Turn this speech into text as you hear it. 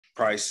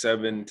probably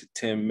 7 to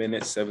 10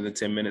 minutes,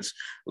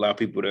 allow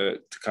people to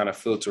kind of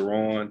filter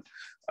on.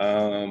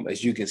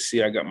 As you can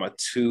see, I got my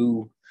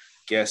 2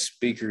 guest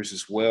speakers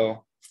as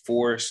well,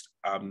 Forrest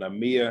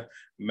Obnamia,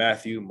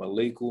 Mathew,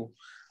 Maliekal.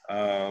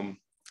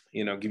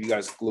 Give you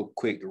guys a little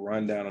quick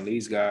rundown on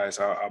these guys.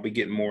 I'll be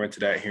getting more into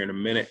that here in a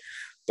minute.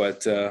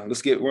 But we're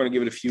going to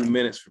give it a few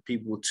minutes for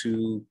people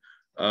to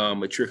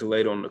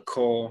matriculate on the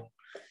call,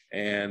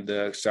 and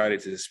excited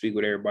to speak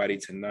with everybody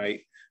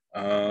tonight.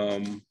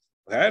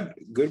 Had a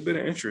good bit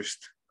of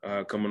interest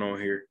coming on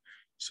here.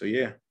 So,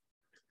 yeah,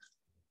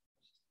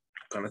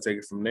 kind of take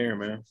it from there,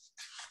 man.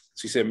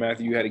 So you said,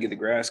 Mathew, you had to get the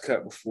grass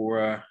cut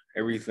before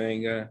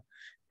everything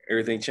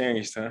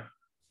changed, huh?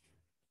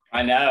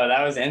 I know,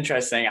 that was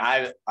interesting.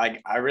 I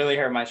really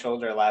hurt my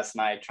shoulder last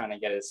night trying to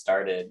get it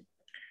started.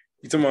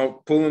 You talking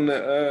about pulling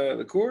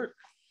the cord?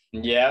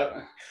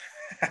 Yep.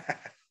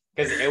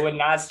 Because it would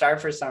not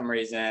start for some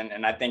reason,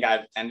 and I think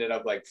I've ended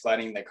up like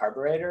flooding the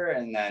carburetor,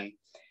 and then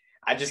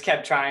I just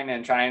kept trying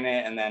it,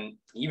 and then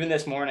even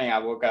this morning I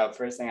woke up,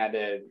 first thing I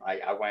did,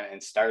 like I went and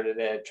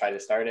tried to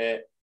start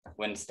it,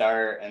 wouldn't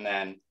start, and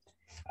then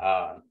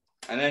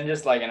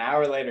just like an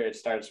hour later it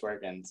starts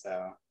working.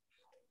 So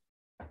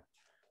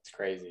it's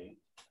crazy.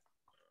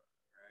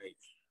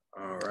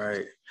 All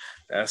right.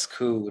 That's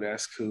cool.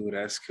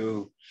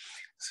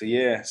 So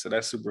yeah, so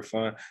that's super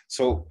fun.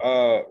 So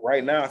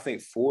right now I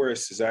think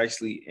Forrest is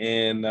actually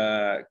in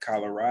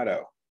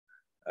Colorado.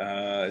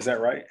 Is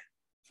that right,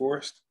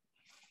 Forrest?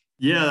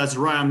 Yeah, that's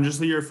right. I'm just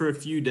here for a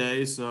few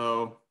days,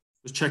 so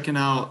just checking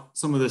out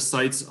some of the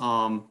sites.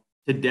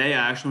 Today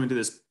I actually went to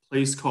this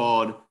place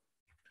called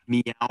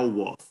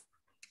Maliekal.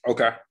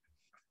 Okay.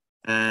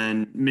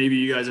 And maybe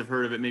you guys have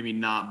heard of it, maybe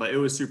not, but it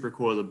was super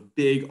cool. It was a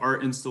big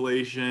art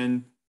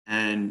installation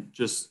and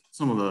just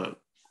some of the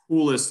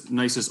coolest,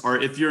 nicest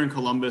art. If you're in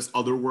Columbus,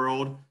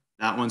 Otherworld,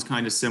 that one's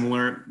kind of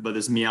similar, but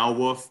this Meow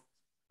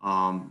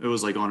it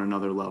was like on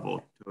another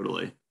level,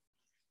 totally.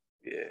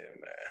 Yeah,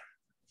 man.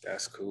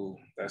 That's cool.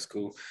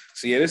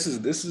 So yeah, this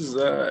is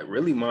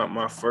really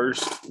my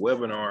first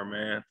webinar,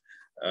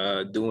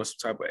 man. Doing some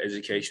type of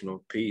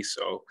educational piece.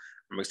 So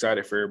I'm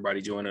excited for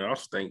everybody joining. I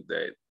also think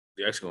that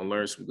you're actually gonna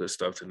learn some good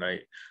stuff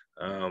tonight.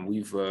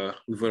 We've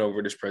went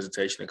over this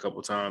presentation a couple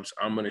of times.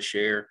 I'm gonna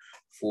share.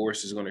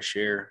 Forrest is gonna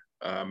share.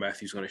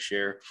 Mathew's gonna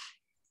share.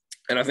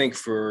 And I think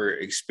for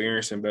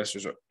experienced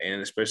investors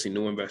and especially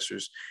new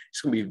investors,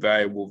 it's gonna be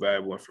valuable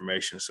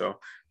information. So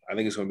I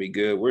think it's going to be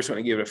good. We're just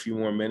going to give it a few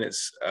more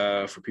minutes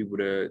for people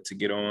to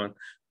get on.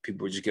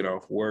 People just get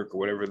off work or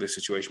whatever the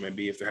situation may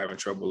be. If they're having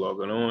trouble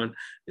logging on,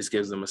 this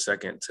gives them a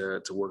second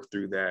to work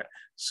through that.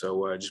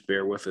 So just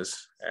bear with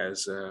us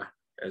as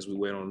we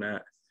wait on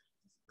that.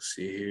 Let's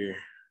see here.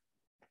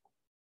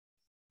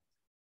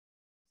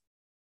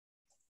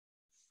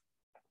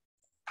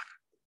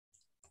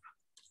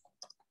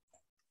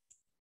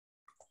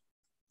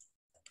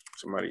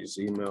 Somebody just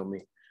emailed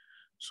me,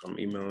 so I'm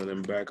emailing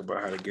them back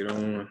about how to get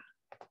on.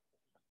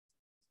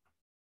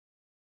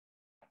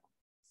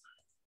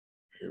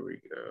 Here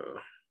we go.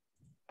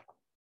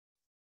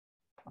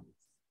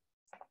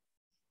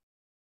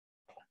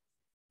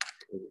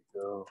 Here we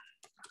go.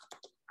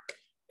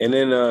 And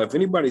then if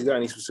anybody's got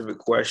any specific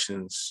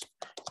questions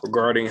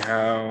regarding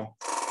how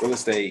real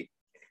estate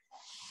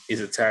is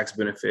a tax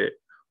benefit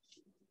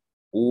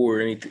or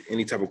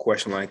any type of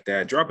question like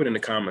that, drop it in the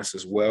comments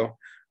as well,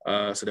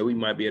 so that we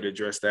might be able to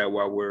address that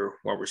while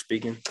we're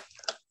speaking.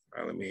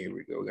 All right, here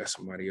we go. We got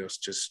somebody else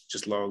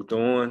just logged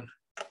on.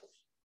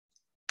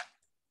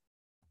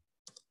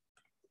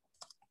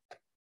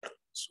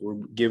 So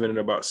we're giving it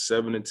about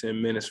 7 to 10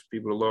 minutes for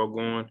people to log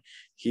on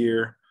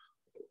here.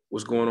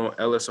 What's going on,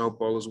 Ellis? I hope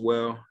all is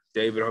well.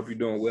 David, I hope you're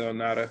doing well.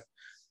 Nada,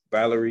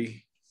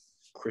 Valerie,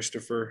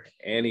 Christopher,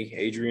 Annie,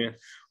 Adrian,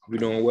 hope you're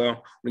doing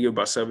well. We'll give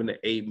about 7 to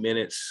 8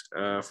 minutes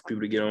for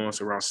people to get on.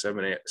 So around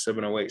 7:08,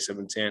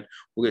 7:10,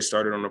 we'll get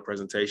started on the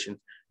presentation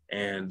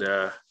and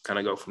kind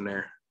of go from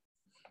there.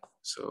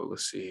 So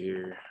let's see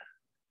here.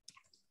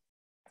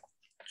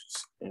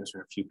 Just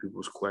answering a few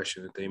people's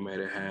questions that they might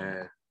have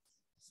had.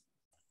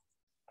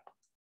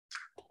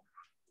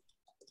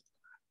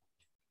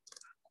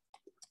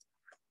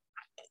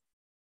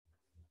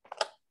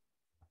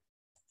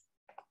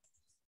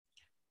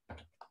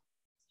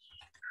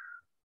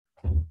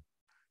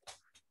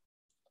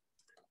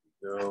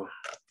 Go.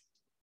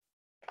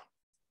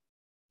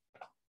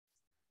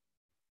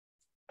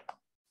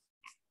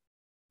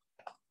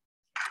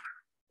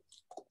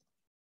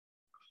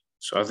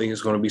 So I think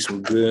it's going to be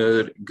some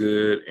good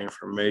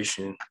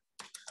information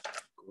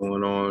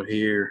going on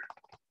here.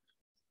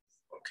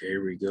 Okay,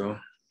 here we go.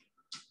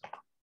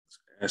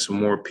 And some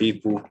more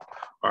people.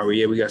 All right,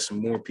 yeah, we got some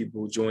more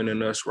people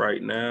joining us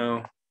right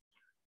now.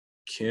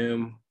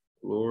 Kim,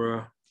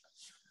 Laura.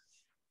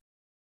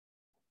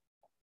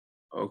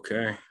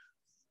 Okay.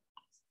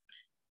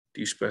 Do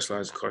you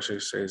specialize in cost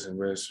savings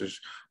investors?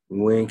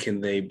 When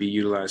can they be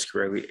utilized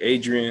correctly?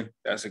 Adrian,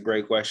 that's a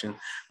great question.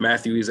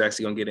 Mathew is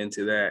actually going to get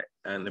into that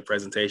in the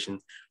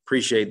presentation.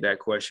 Appreciate that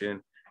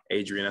question,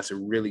 Adrian. That's a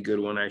really good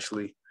one,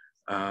 actually.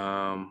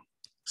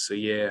 So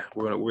yeah,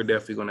 we're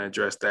definitely gonna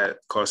address that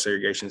cost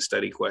segregation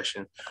study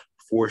question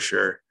for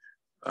sure.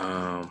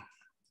 Let's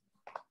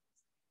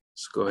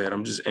go ahead.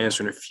 I'm just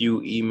answering a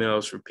few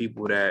emails for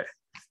people that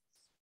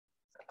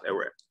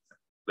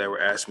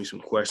were asking me some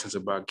questions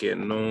about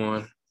getting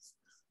on.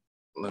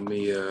 Let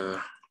me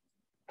go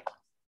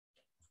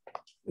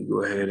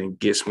ahead and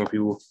get some more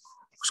people.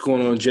 What's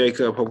going on,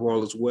 Jacob? Hope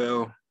all is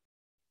well.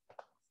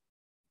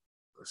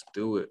 Let's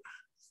do it.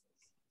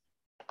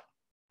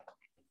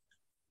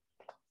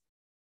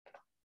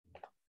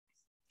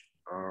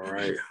 All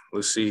right,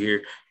 let's see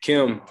here.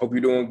 Kim, hope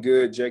you're doing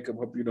good. Jacob,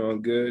 hope you're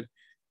doing good.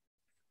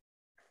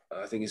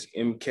 I think it's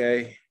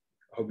MK.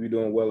 Hope you're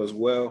doing well as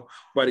well.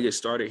 About to get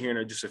started here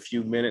in just a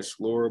few minutes.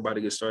 Laura, about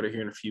to get started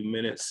here in a few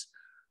minutes.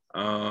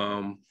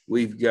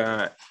 We've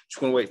got, just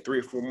gonna wait 3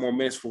 or 4 more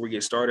minutes before we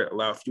get started.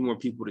 Allow a few more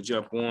people to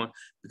jump on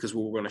because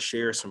we're gonna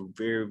share some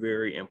very,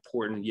 very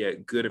important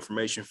yet good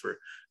information for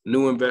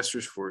new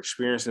investors, for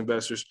experienced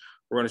investors.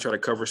 We're gonna try to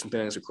cover some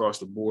things across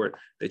the board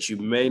that you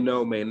may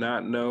know, may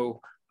not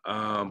know,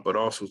 but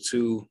also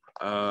too,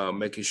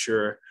 making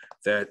sure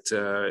that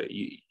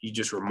you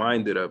just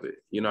reminded of it.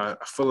 You know,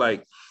 I feel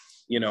like,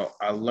 you know,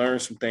 I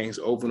learned some things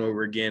over and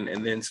over again,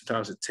 and then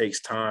sometimes it takes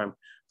time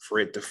for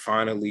it to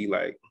finally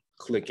like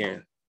click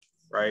in,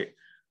 right?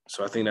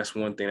 So I think that's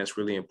one thing that's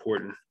really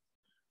important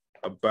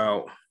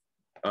about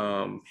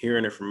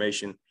hearing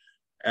information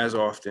as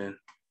often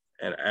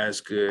and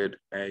as good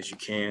as you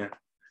can.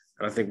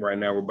 And I think right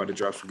now we're about to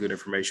drop some good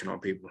information on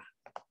people.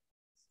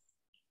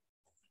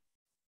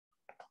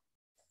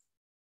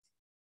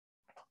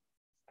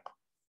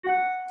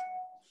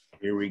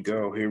 Here we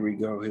go.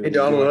 Hey,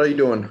 Donald, how you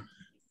doing?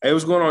 Hey,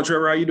 what's going on,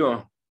 Trevor? How you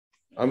doing?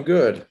 I'm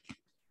good.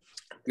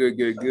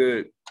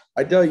 Good.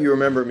 I doubt you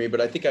remember me, but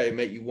I think I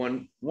met you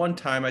one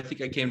time. I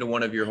think I came to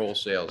one of your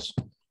wholesales.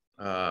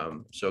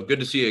 So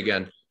good to see you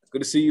again. Good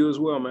to see you as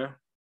well, man.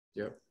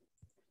 Yep.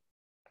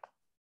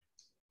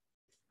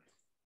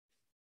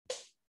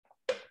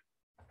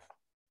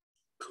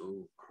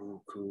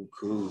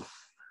 Cool.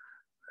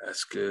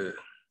 That's good.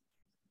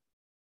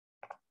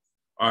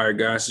 All right,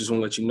 guys, just want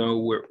to let you know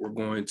we're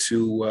going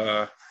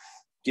to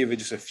give it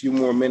just a few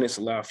more minutes,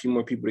 allow a few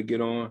more people to get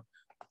on.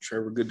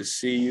 Trevor, good to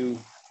see you.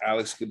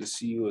 Alex, good to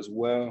see you as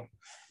well.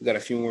 We got a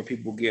few more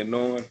people getting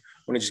on.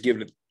 I'm going to just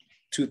give it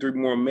 2-3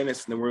 more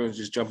minutes, and then we're going to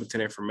just jump into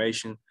the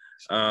information,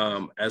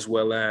 as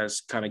well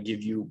as kind of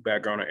give you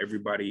background on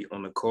everybody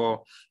on the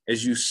call.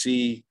 As you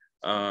see,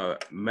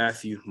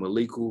 Mathew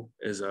Maliekal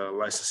is a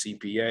licensed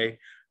CPA,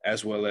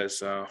 as well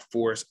as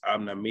Forrest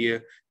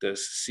Obnamia, the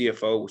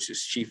CFO, which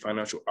is Chief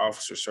Financial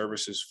Officer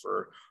Services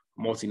for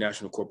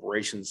multinational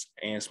corporations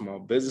and small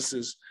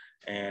businesses.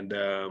 And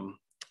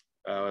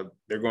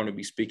they're going to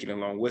be speaking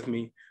along with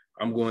me.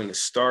 I'm going to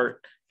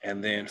start,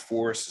 and then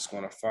Forrest is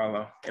going to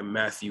follow, and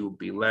Mathew will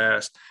be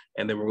last.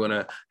 And then we're going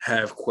to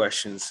have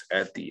questions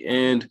at the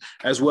end,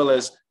 as well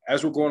as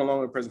we're going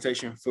along with the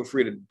presentation. Feel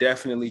free to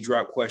definitely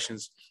drop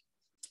questions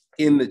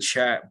in the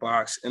chat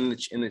box, in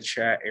the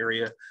chat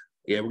area.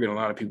 Yeah, we're getting a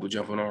lot of people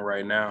jumping on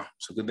right now.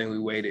 So good thing we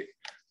waited.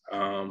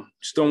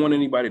 Just don't want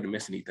anybody to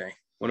miss anything.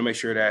 Want to make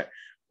sure that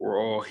we're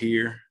all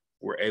here.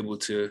 We're able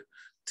to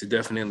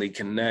definitely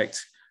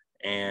connect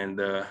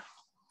and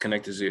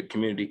connect as a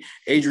community.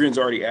 Adrian's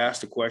already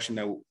asked a question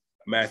that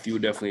Mathew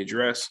would definitely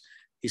address.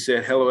 He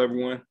said, hello,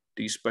 everyone.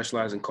 Do you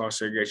specialize in cost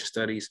segregation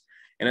studies?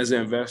 And as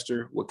an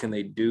investor, what can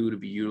they do to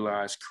be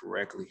utilized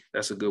correctly?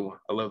 That's a good one.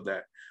 I love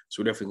that.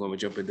 So we're definitely going to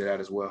jump into that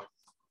as well.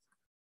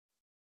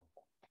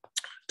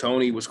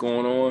 Tony, what's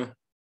going on?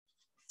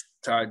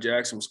 Todd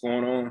Jackson, what's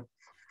going on?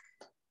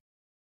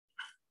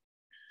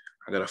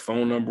 I got a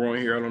phone number on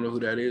here. I don't know who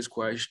that is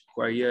quite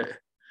yet. I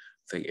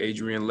think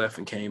Adrian left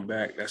and came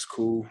back. That's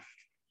cool.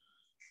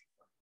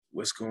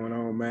 What's going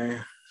on,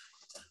 man?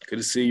 Good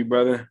to see you,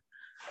 brother.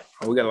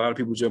 Oh, we got a lot of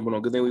people jumping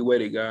on. Good thing we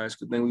waited, guys.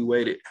 Good thing we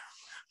waited.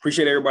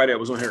 Appreciate everybody that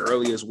was on here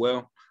early as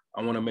well.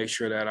 I want to make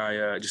sure that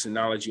I just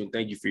acknowledge you and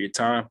thank you for your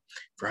time,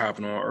 for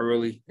hopping on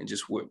early and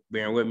just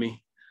bearing with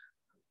me.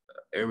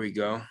 There we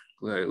go.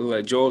 Look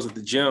like Joel's at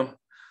the gym.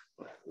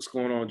 What's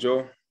going on,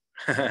 Joel?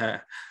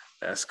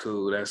 That's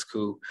cool.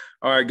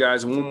 All right,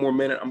 guys, 1 more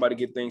minute. I'm about to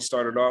get things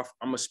started off.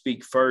 I'm going to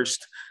speak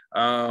first,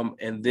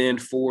 and then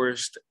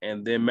Forrest,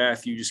 and then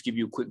Mathew. Just give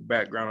you a quick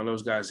background on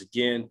those guys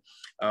again.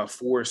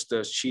 Forrest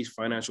does Chief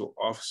Financial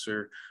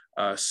Officer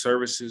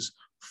Services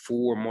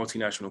for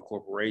multinational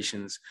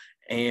corporations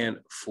and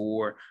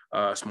for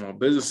small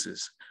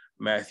businesses.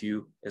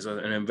 Mathew is an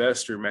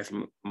investor.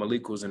 Mathew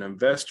Maliekal is an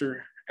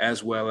investor,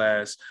 as well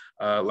as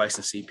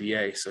licensed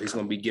CPA. So he's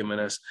going to be giving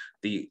us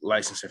the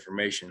license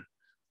information.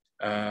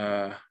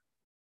 I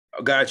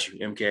got you,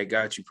 MK. I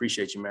got you.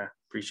 Appreciate you, man.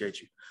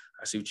 Appreciate you.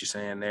 I see what you're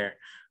saying there.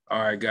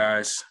 All right,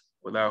 guys.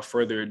 Without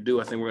further ado,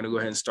 I think we're going to go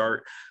ahead and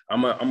start.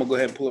 I'm gonna go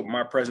ahead and pull up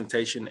my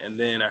presentation, and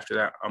then after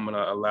that, I'm going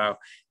to allow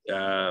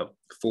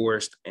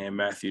Forrest and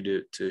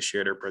Mathew to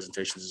share their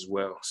presentations as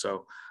well.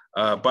 So,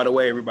 by the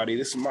way, everybody,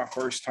 this is my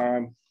first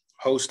time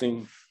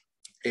hosting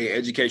an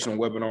educational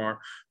webinar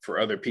for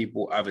other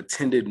people. I've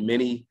attended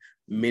many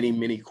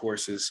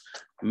courses,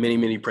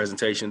 many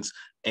presentations,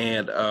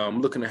 And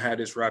I'm looking to have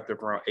this wrapped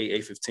up around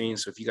 8:15.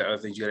 So if you got other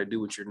things you got to do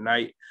with your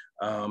night,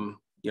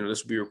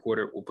 this will be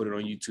recorded. We'll put it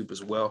on YouTube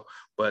as well.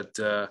 But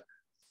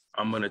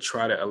I'm going to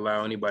try to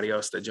allow anybody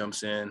else that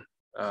jumps in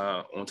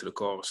onto the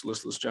call. So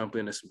let's jump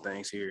into some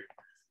things here.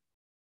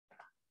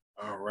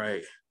 All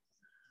right.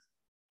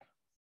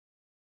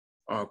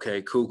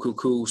 Okay,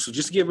 cool. So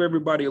just to give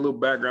everybody a little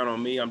background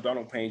on me, I'm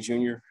Donald Payne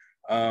Jr.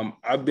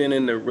 I've been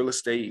in the real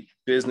estate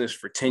business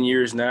for 10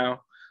 years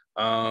now.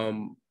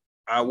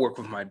 I work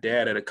with my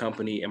dad at a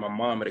company and my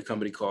mom at a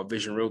company called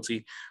Vision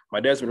Realty.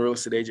 My dad's been a real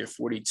estate agent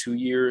 42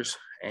 years,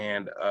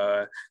 and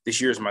this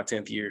year is my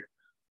 10th year.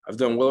 I've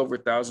done well over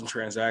 1,000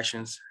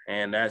 transactions,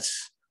 and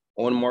that's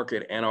on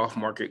market and off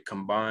market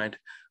combined,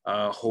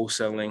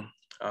 wholesaling,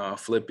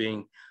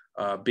 flipping,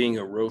 being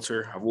a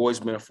realtor. I've always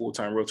been a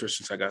full-time realtor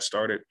since I got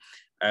started,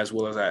 as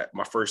well as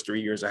my first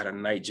 3 years, I had a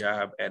night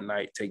job at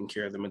night taking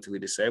care of the mentally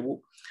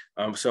disabled.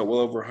 So well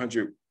over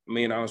 $100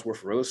 million worth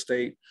of real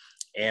estate.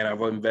 And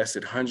I've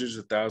invested hundreds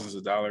of thousands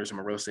of dollars in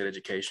my real estate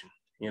education.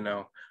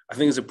 I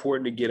think it's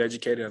important to get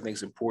educated. I think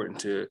it's important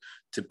to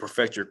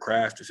perfect your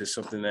craft if it's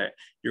something that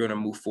you're going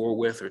to move forward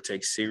with or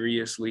take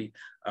seriously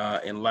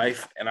in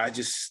life. And I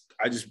just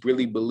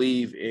really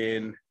believe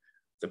in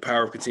the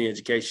power of continuing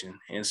education.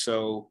 And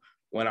so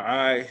when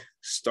I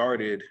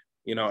started,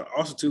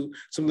 also too,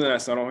 something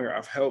that's not on here,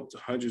 I've helped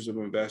hundreds of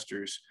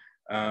investors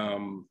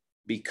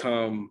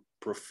become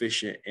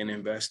proficient in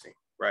investing,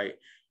 right?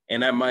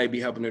 And that might be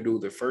helping to do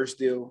their first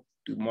deal,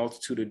 do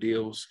multitude of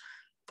deals,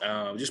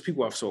 just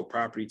people I've sold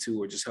property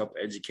to, or just help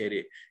educate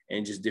it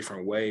in just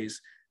different ways.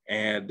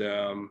 And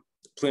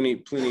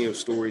plenty of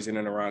stories in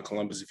and around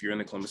Columbus, if you're in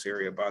the Columbus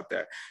area, about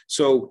that.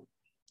 So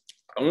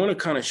I want to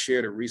kind of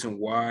share the reason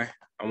why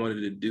I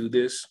wanted to do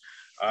this.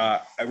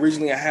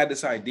 Originally, I had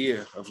this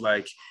idea of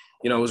it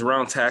was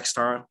around tax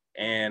time,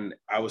 and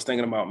I was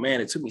thinking about, man,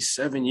 it took me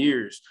 7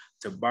 years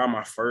to buy to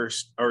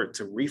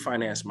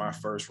refinance my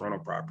first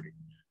rental property.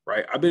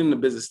 Right. I've been in the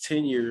business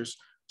 10 years,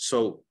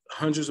 so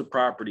hundreds of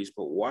properties,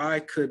 but why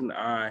couldn't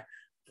I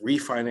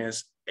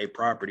refinance a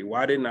property?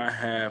 Why didn't I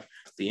have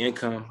the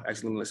income?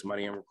 Actually, let me let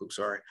somebody in real quick.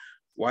 Sorry.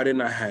 Why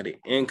didn't I have the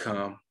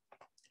income?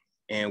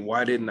 And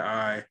why didn't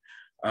I,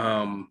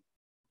 sorry,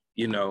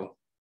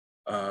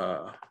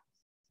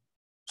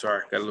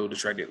 got a little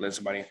distracted, let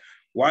somebody in.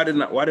 Why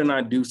didn't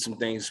I do some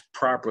things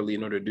properly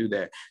in order to do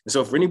that? And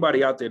so for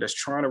anybody out there that's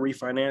trying to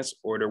refinance,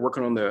 or they're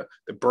working on the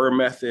BRRRR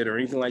method or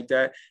anything like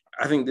that,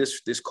 I think this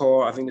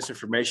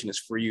information is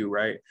for you,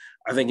 right?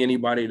 I think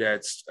anybody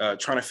that's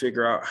trying to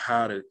figure out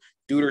how to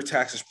do their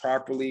taxes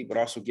properly, but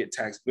also get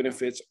tax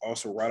benefits,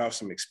 also write off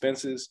some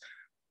expenses,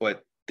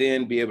 but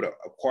then be able to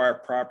acquire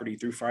property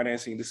through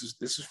financing, this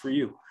is for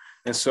you.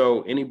 And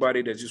so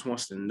anybody that just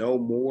wants to know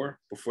more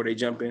before they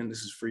jump in,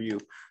 this is for you.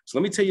 So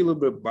let me tell you a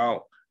little bit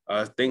about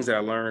things that I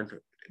learned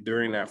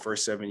during that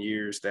first 7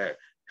 years that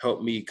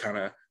helped me kind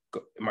of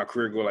my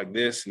career go like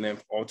this, and then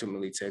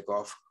ultimately take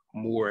off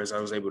more as I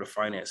was able to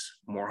finance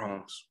more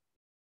homes.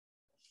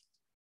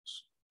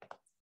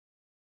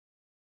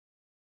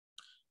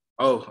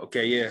 Oh,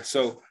 okay, yeah.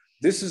 So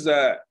this is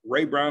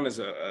Ray Brown is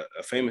a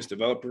famous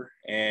developer,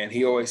 and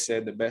he always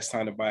said the best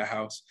time to buy a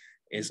house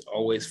is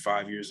always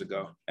 5 years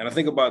ago. And I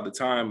think about the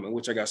time in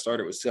which I got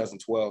started was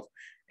 2012.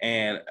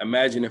 And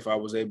imagine if I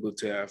was able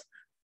to have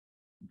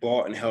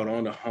bought and held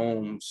on to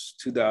homes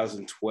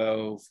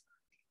 2012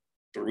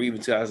 or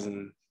even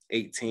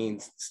 2018,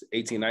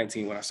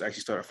 19, when I actually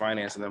started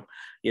financing them,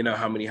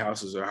 how many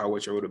houses or how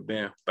much I would have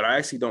been. But I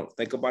actually don't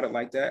think about it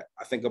like that.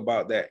 I think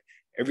about that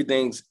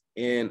everything's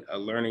in a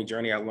learning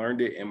journey. I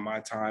learned it in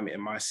my time,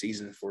 in my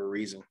season, for a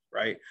reason,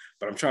 right?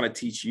 But I'm trying to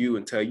teach you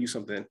and tell you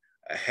something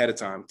ahead of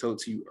time, tell it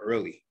to you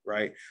early,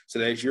 right? So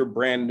that if you're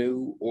brand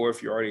new, or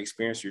if you're already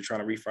experienced, you're trying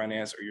to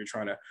refinance, or you're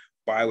trying to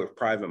buy with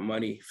private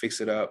money,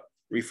 fix it up,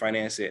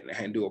 refinance it,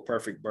 and do a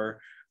perfect BRRRR,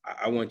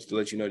 I want to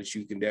let you know that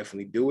you can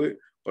definitely do it,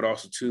 but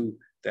also too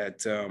that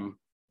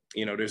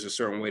there's a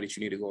certain way that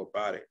you need to go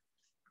about it.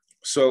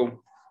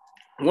 So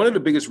one of the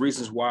biggest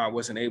reasons why I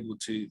wasn't able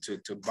to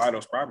buy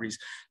those properties,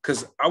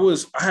 because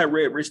I had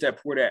read Rich Dad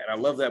Poor Dad, and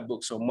I love that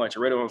book so much. I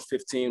read it when I was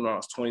 15, when I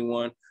was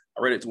 21.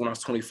 I read it when I was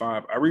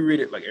 25. I reread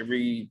it like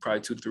every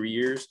probably 2 to 3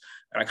 years,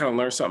 and I kind of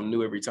learned something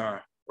new every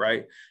time.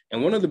 Right.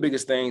 And one of the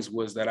biggest things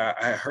was that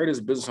I heard as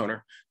a business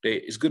owner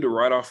that it's good to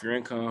write off your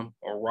income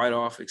or write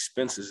off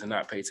expenses and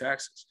not pay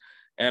taxes.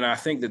 And I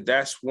think that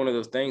that's one of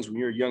those things when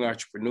you're a young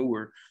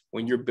entrepreneur,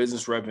 when your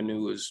business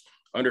revenue is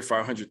under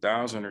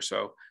 500,000 or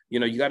so,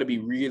 you got to be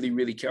really,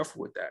 really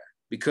careful with that,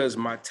 because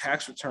my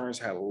tax returns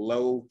had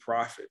low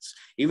profits.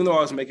 Even though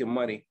I was making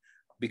money,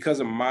 because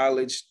of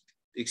mileage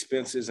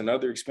expenses and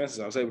other expenses,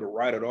 I was able to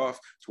write it off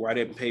to where I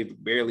didn't pay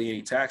barely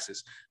any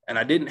taxes. And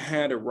I didn't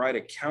have the right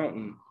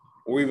accountant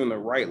or even the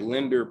right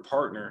lender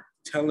partner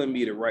telling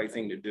me the right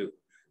thing to do.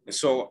 And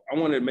so I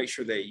wanted to make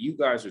sure that you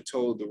guys are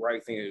told the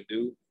right thing to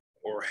do,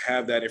 or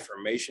have that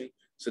information,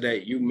 so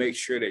that you make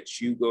sure that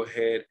you go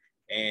ahead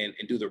and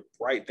do the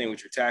right thing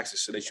with your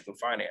taxes so that you can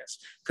finance.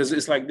 Because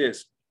it's like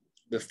this,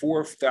 the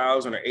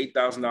 $4,000 or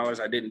 $8,000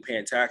 I didn't pay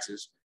in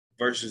taxes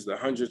versus the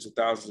hundreds of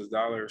thousands of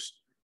dollars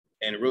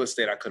and real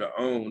estate I could have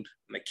owned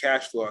and the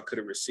cash flow I could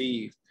have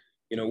received,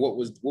 you know, what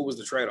was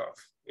the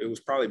trade-off? It was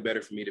probably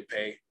better for me to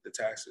pay the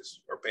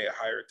taxes or pay a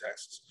higher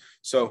taxes.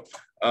 So,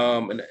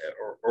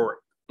 or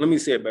let me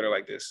say it better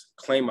like this: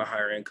 claim a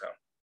higher income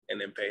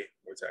and then pay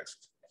more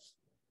taxes.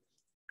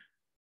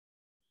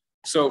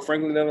 So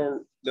Franklin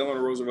Delano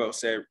Roosevelt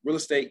said, real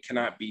estate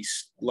cannot be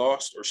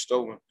lost or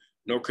stolen,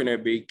 nor can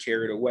it be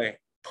carried away.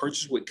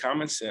 Purchased with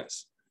common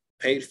sense,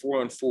 paid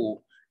for in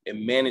full,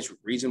 and managed with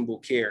reasonable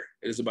care.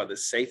 It is about the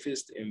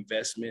safest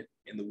investment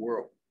in the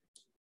world.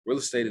 Real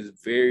estate is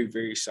very,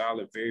 very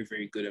solid, very,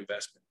 very good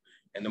investment.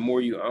 And the more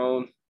you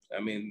own,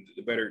 I mean,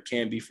 the better it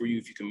can be for you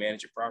if you can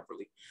manage it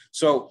properly.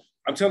 So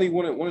I'm telling you,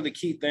 one of the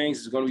key things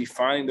is going to be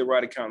finding the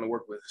right accountant to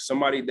work with.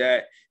 Somebody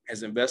that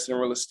has invested in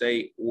real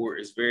estate or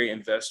is very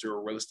investor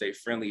or real estate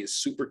friendly is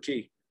super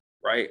key,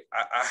 right?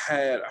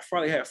 I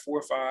probably had 4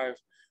 or 5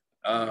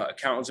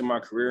 accountants in my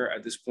career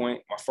at this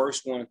point. My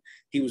first one,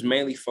 he was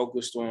mainly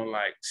focused on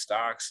like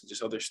stocks and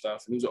just other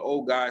stuff. And he was an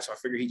old guy, so I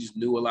figured he just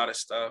knew a lot of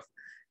stuff.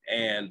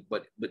 And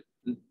but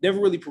never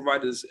really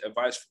provided this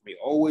advice for me.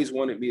 Always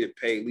wanted me to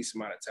pay at least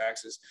amount of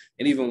taxes.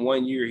 And even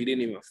one year, he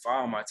didn't even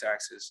file my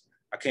taxes.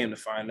 I came to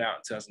find out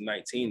in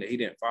 2019 that he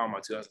didn't file my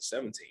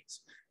 2017s.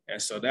 And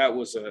so that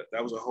was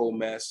a whole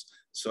mess.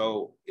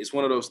 So it's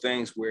one of those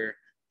things where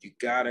you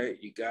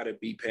gotta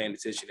be paying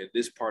attention to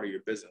this part of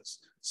your business.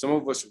 Some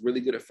of us are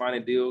really good at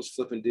finding deals,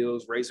 flipping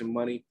deals, raising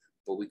money,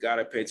 but we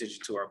gotta pay attention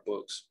to our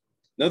books.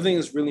 Another thing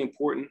that's really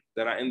important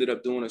that I ended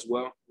up doing as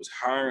well was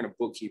hiring a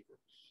bookkeeper,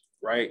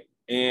 right?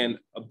 And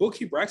a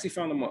bookkeeper, I actually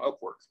found them on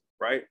Upwork,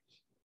 right?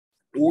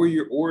 Or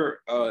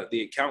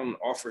the accountant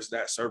offers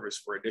that service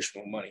for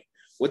additional money.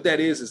 What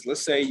that is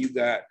let's say you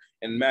got,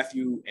 and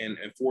Mathew and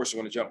Forrest are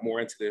going to jump more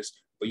into this,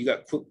 but you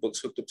got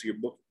QuickBooks hooked up to your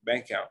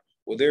bank account.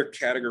 Well, they're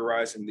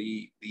categorizing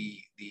the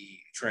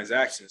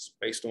transactions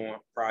based on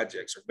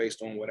projects or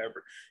based on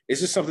whatever.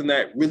 It's just something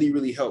that really,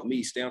 really helped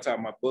me stay on top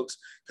of my books.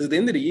 Because at the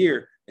end of the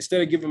year,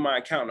 instead of giving my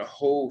accountant a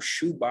whole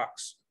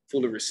shoebox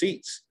full of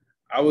receipts,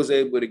 I was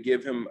able to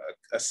give him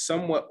a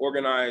somewhat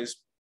organized,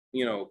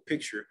 you know,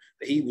 picture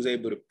that he was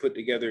able to put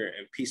together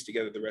and piece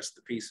together the rest of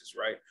the pieces,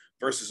 right?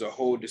 Versus a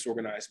whole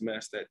disorganized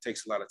mess that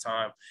takes a lot of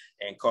time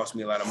and costs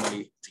me a lot of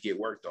money to get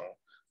worked on.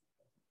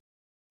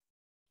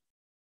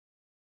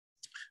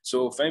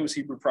 So a famous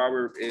Hebrew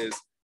proverb is,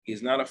 he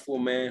is not a full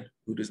man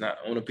who does not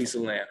own a piece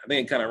of land. I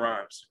think it kind of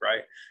rhymes,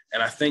 right?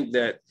 And I think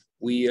that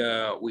we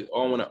all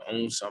want to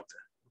own something,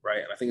 right?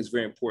 And I think it's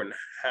very important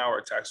how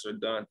our taxes are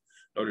done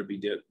in order to be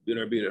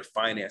able to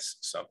finance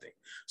something.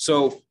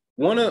 So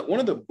one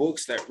of the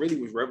books that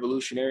really was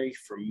revolutionary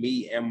for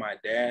me and my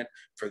dad,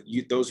 for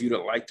you, those of you that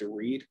like to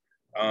read,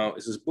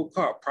 is this book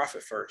called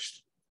Profit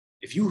First.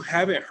 If you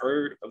haven't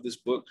heard of this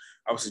book,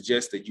 I would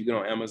suggest that you get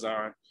on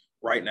Amazon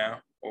right now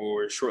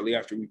or shortly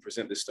after we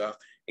present this stuff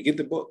and get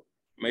the book,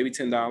 maybe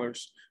 $10.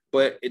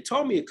 But it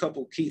taught me a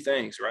couple key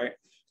things, right?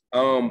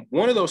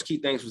 One of those key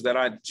things was that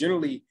I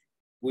generally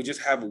would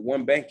just have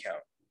one bank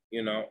account.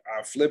 You know,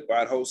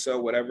 I'd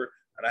wholesale, whatever,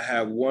 and I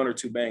have 1 or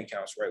 2 bank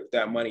accounts, right, with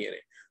that money in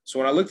it. So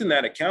when I looked in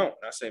that account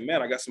and I said,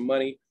 man, I got some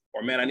money,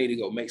 or man, I need to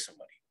go make some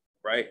money,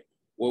 right?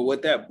 Well,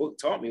 what that book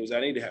taught me was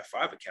I need to have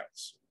 5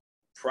 accounts: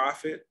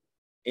 profit,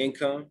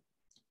 income,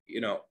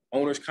 you know,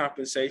 owner's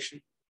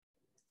compensation,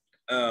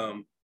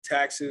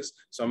 taxes.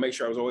 So I make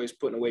sure I was always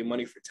putting away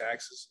money for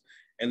taxes.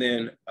 And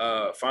then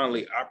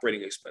finally,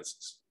 operating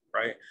expenses,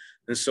 right?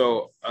 And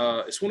so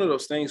it's one of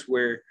those things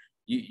where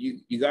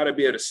you got to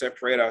be able to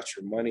separate out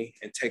your money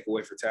and take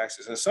away for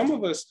taxes. And some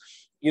of us,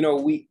 you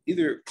know,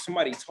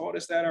 somebody taught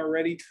us that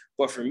already.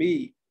 But for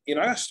me, you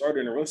know, I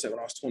started in real estate when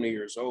I was 20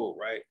 years old,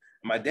 right?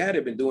 My dad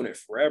had been doing it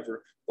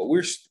forever, but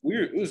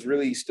it was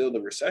really still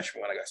the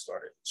recession when I got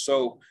started.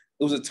 So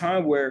it was a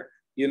time where,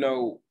 you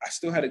know, I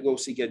still had to go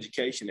seek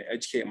education and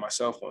educate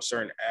myself on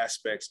certain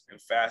aspects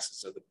and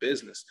facets of the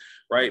business,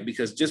 right?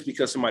 Because just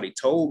because somebody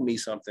told me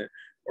something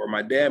or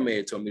my dad may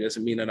have told me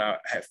doesn't mean that I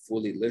had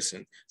fully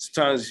listened.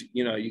 Sometimes,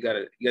 you know, you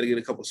gotta get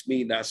a couple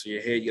speed knots in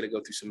your head. You gotta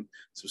go through some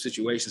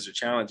situations or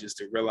challenges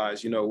to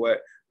realize, you know what,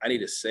 I need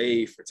to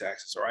save for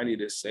taxes, or I need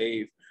to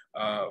save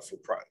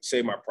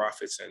save my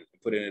profits and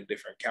put it in a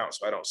different account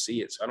so I don't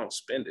see it, so I don't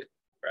spend it,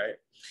 right?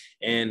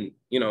 And,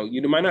 you know,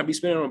 you might not be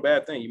spending it on a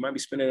bad thing. You might be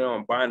spending it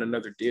on buying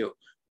another deal.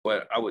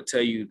 But I would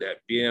tell you that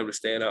being able to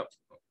stand up,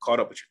 caught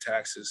up with your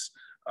taxes,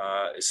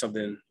 is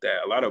something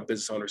that a lot of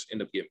business owners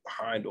end up getting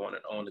behind on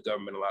and owe the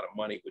government a lot of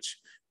money, which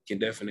can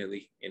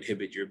definitely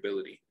inhibit your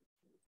ability.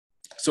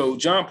 So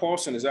John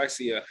Paulson is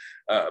actually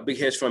a big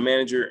hedge fund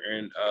manager,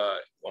 and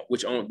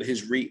which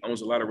his REIT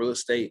owns a lot of real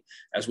estate,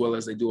 as well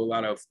as they do a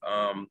lot of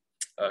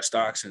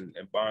stocks and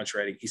bond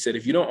trading. He said,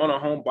 if you don't own a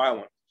home, buy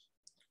one.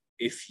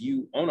 If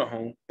you own a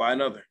home, buy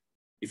another.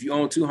 If you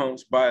own 2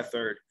 homes, buy a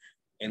third,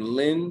 and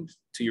lend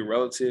to your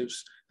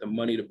relatives the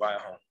money to buy a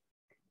home,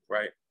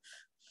 right?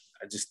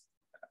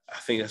 I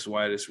think that's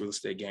why this real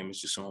estate game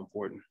is just so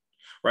important,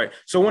 right?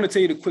 So I want to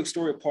tell you the quick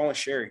story of Paul and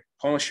Sherry.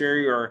 Paul and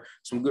Sherry are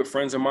some good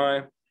friends of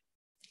mine,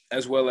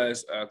 as well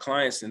as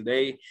clients. And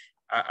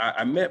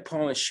I met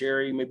Paul and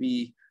Sherry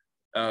maybe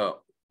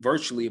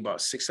virtually about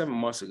 6-7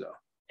 months ago.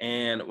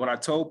 And when I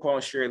told Paul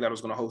and Sherry that I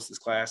was going to host this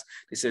class,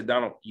 they said,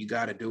 Donald, you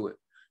got to do it.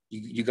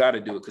 You got to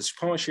do it, because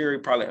Paul and Sherry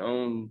probably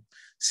own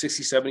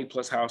 60, 70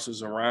 plus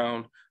houses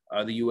around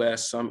the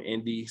U.S., some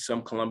Indy,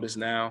 some Columbus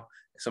now,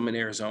 some in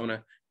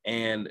Arizona.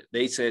 And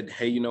they said,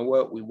 hey, you know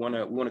what? We want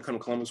to come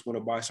to Columbus. We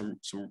want to buy some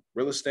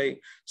real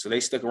estate. So they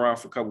stuck around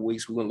for a couple of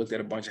weeks. We went and looked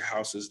at a bunch of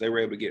houses. They were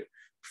able to get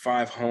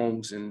 5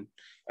 homes in,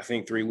 I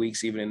think, 3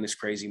 weeks, even in this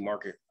crazy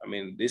market. I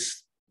mean,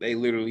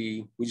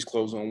 we just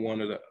closed on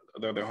one of the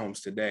other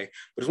homes today.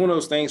 But it's one of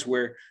those things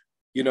where,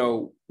 you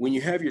know, when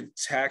you have your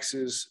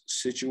taxes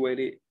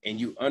situated and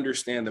you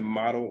understand the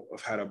model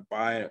of how to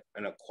buy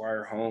and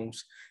acquire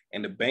homes,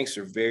 and the banks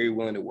are very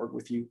willing to work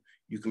with you,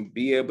 you can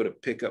be able to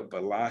pick up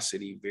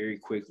velocity very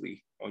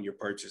quickly on your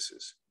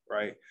purchases,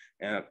 right?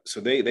 And so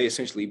they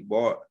essentially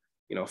bought,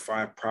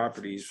 5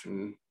 properties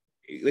from,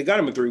 they got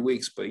them in 3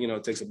 weeks, but,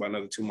 it takes about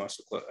another 2 months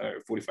to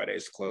 45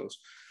 days to close.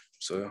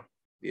 So,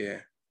 yeah.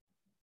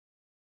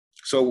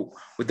 So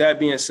with that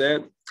being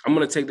said, I'm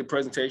going to take the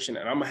presentation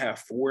and I'm going to have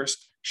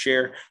Forrest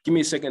share. Give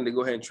me a second to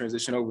go ahead and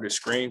transition over the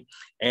screen.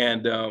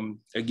 And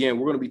again,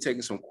 we're going to be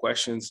taking some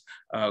questions,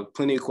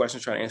 plenty of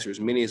questions, trying to answer as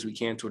many as we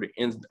can toward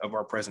the end of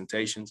our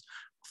presentations.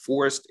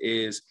 Forrest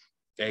is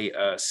a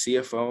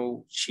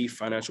CFO, Chief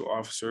Financial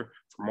Officer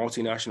for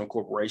multinational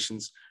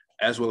corporations,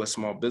 as well as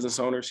small business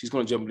owners. He's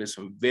going to jump into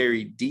some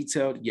very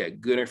detailed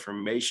yet good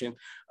information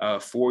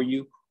for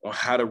you on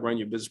how to run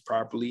your business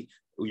properly,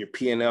 with your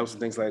P&Ls and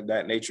things like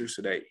that nature,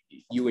 so that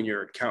you and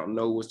your accountant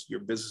know what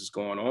your business is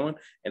going on.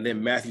 And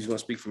then Matthew's going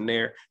to speak from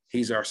there.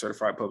 He's our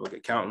certified public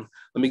accountant.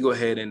 Let me go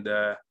ahead and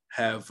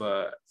have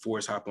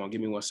Forrest hop on. Give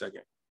me 1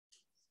 second.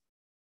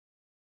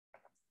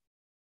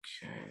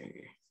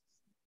 Okay.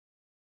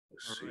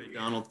 All right,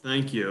 Donald,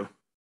 thank you.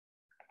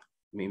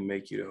 Let me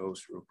make you the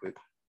host real quick.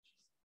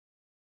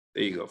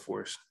 There you go,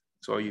 Forrest.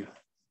 It's all you.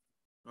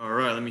 All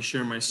right, let me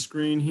share my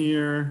screen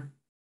here.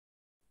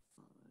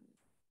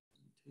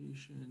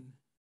 Presentation.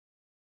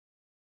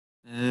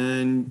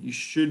 And you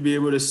should be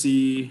able to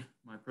see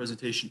my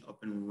presentation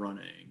up and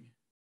running.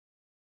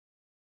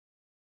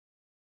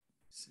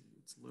 Let's see,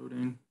 it's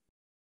loading.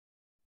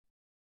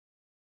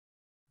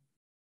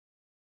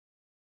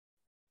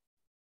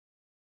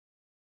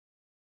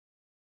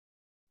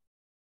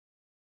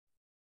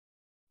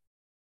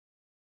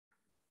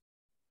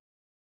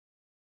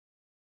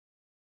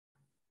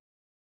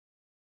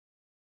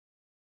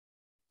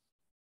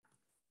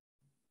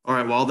 All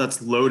right, while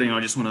that's loading, I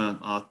just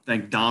want to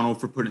thank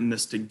Donald for putting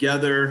this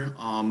together.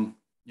 One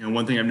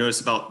thing I've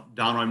noticed about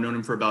Donald, I've known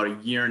him for about a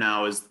year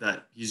now, is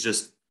that he's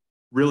just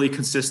really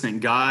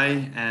consistent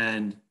guy.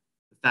 And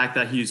the fact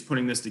that he's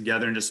putting this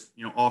together and just,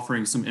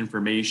 offering some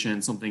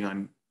information, something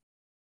I'm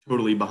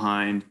totally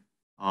behind,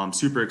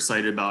 super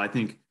excited about. I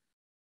think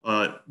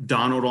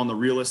Donald on the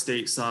real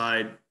estate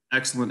side,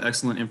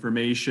 excellent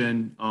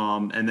information.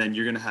 And then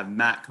you're going to have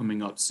Matt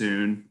coming up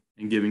soon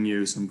and giving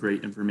you some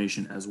great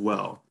information as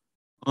well.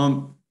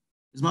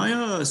 Is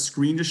my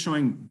screen just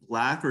showing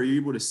black, or are you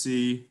able to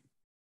see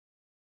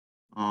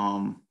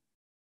the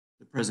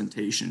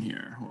presentation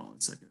here? Hold on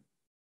 1 second.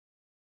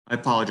 I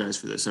apologize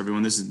for this,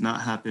 everyone. This did not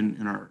happen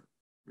in our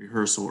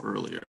rehearsal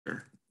earlier.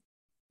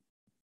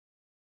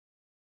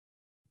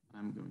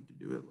 I'm going to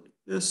do it like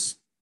this.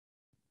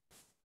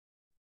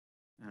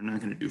 I'm not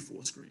going to do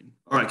full screen.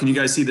 All right, can you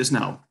guys see this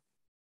now?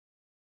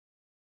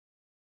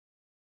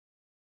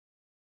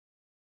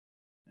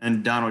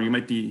 And Donald, you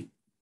might be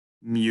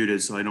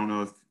muted, so I don't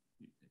know if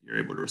you're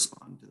able to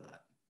respond to that.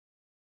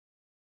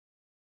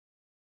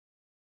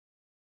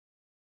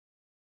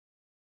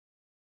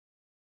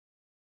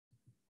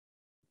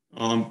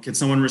 Can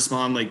someone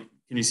respond? Like,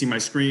 can you see my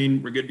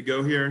screen? We're good to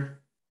go here.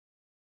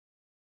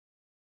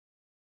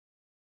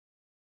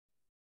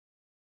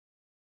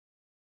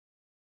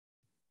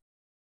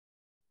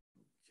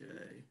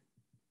 Okay.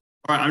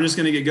 All right, I'm just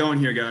going to get going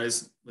here,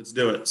 guys. Let's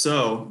do it.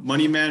 So,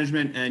 money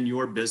management and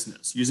your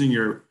business, using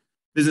your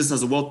business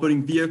as a wealth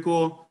building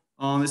vehicle.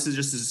 This is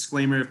just a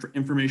disclaimer for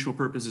informational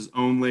purposes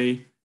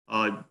only.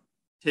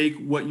 Take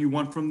what you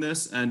want from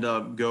this and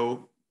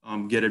go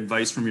get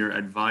advice from your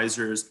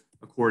advisors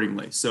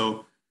accordingly.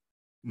 So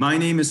my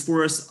name is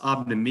Forrest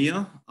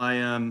Obnamia. I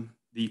am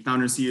the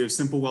founder and CEO of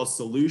Simple Wealth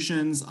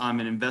Solutions. I'm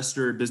an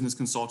investor, business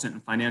consultant,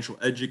 and financial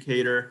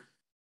educator.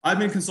 I've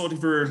been consulting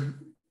for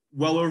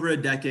well over a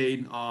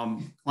decade.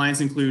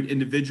 Clients include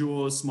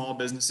individuals, small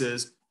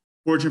businesses,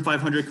 Fortune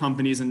 500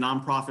 companies, and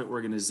nonprofit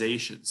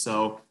organizations.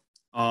 So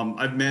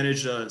I've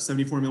managed a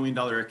 $74 million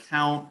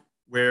account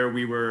where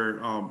we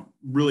were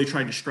really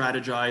trying to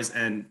strategize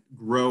and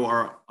grow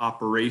our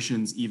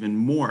operations even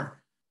more.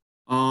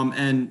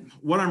 And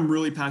what I'm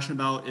really passionate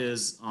about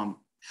is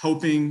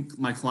helping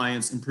my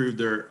clients improve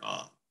their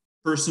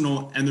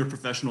personal and their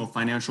professional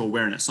financial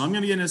awareness. So I'm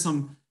going to get into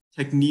some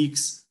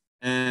techniques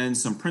and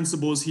some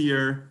principles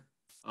here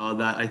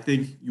that I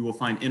think you will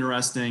find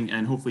interesting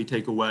and hopefully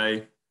take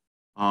away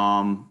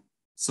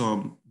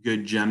some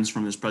good gems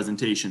from this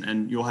presentation.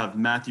 And you'll have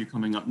Mathew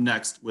coming up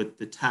next with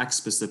the tax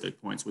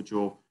specific points, which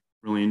you'll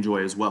really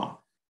enjoy as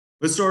well.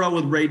 Let's start out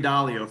with Ray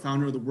Dalio,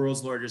 founder of the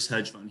world's largest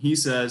hedge fund. He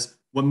says,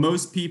 what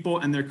most people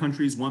and their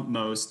countries want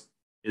most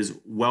is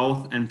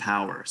wealth and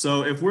power.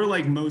 So if we're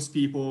like most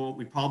people,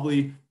 we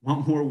probably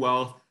want more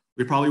wealth,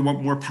 we probably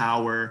want more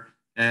power,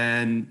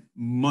 and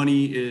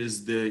money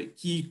is the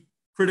key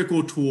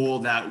critical tool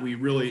that we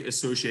really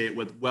associate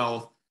with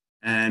wealth,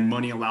 and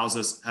money allows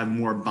us to have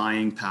more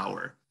buying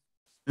power.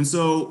 And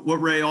so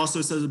what Ray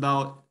also says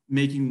about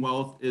making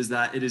wealth is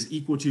that it is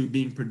equal to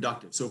being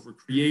productive. So if we're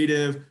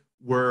creative,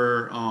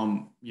 we're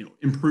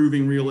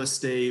improving real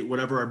estate,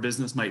 whatever our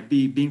business might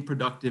be, being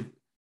productive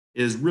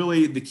is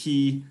really the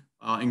key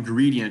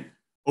ingredient.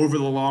 Over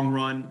the long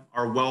run,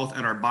 our wealth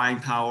and our buying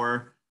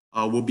power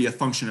will be a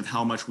function of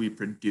how much we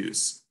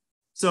produce.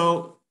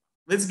 So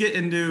let's get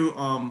into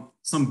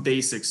some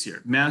basics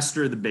here.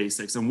 Master the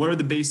basics. And what are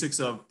the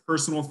basics of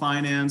personal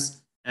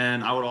finance?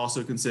 And I would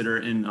also consider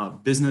in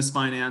business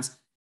finance.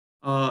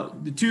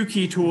 The two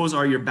key tools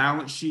are your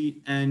balance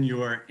sheet and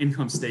your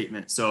income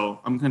statement. So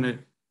I'm going to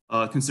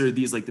consider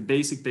these like the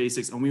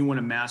basics, and we want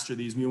to master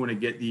these. We want to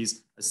get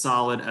these as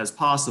solid as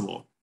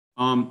possible.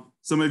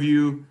 Some of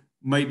you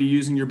might be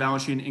using your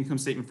balance sheet and income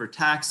statement for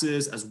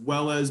taxes as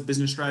well as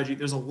business strategy.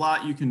 There's a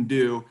lot you can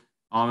do.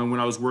 And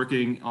when I was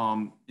working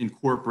in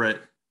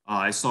corporate,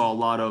 I saw a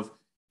lot of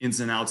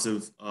ins and outs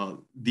of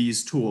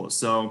these tools.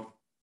 So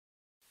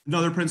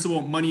another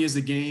principle, money is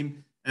a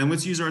game. And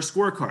let's use our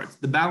scorecards.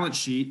 The balance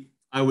sheet,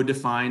 I would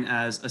define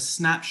as a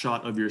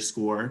snapshot of your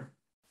score.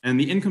 And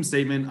the income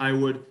statement, I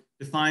would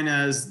define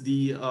as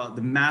the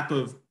map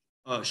of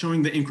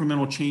showing the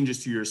incremental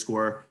changes to your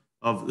score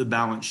of the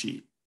balance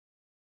sheet.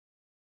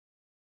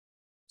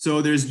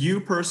 So there's you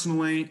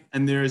personally,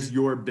 and there's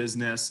your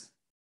business.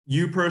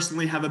 You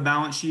personally have a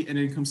balance sheet and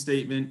income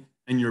statement,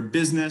 and your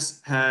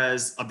business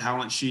has a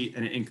balance sheet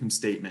and an income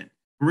statement.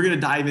 And we're going to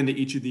dive into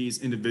each of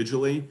these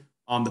individually.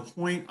 The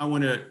point I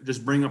want to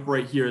just bring up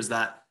right here is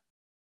that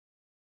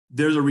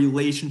there's a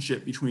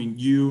relationship between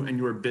you and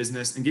your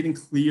business, and getting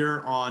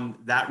clear on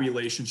that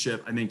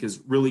relationship, I think, is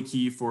really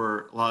key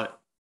for a lot of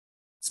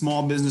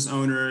small business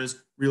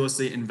owners, real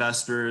estate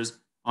investors.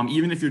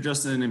 Even if you're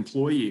just an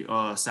employee,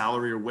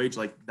 salary or wage,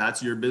 like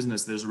that's your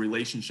business, there's a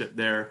relationship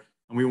there.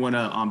 And we want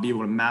to be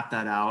able to map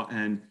that out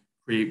and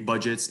create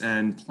budgets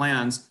and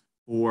plans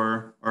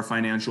for our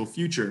financial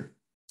future.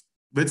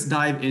 Let's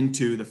dive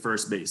into the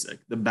first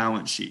basic, the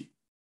balance sheet.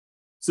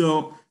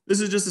 So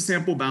this is just a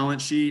sample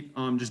balance sheet,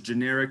 just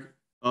generic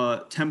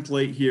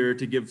template here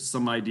to give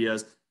some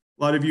ideas.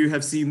 A lot of you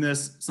have seen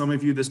this. Some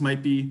of you, this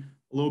might be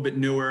a little bit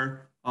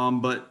newer,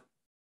 but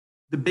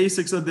the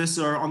basics of this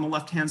are on the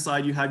left-hand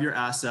side, you have your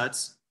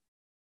assets.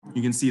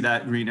 You can see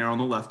that green arrow on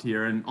the left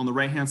here. And on the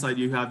right-hand side,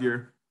 you have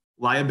your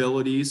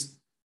liabilities.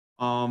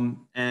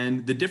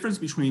 And the difference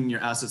between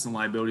your assets and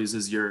liabilities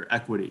is your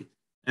equity.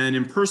 And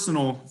in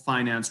personal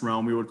finance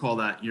realm, we would call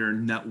that your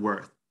net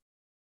worth.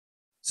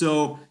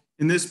 So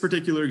in this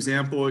particular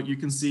example, you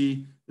can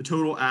see the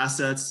total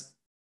assets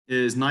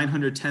is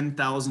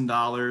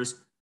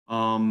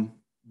 $910,000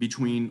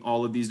 between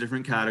all of these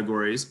different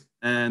categories.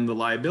 And the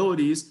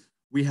liabilities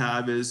we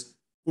have is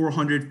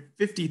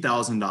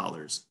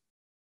 $450,000.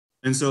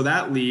 And so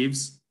that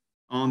leaves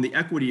on the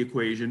equity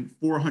equation,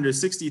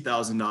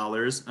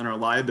 $460,000, and our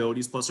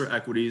liabilities plus our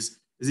equities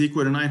is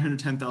equal to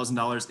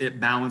 $910,000.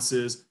 It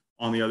balances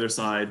on the other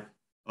side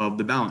of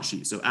the balance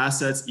sheet. So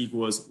assets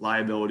equals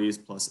liabilities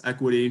plus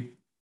equity.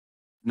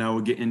 Now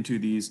we'll get into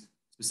these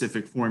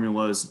specific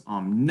formulas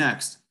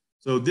next.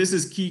 So this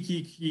is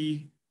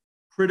key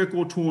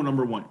critical tool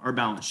number one, our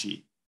balance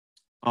sheet.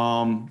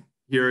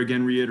 Here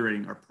again,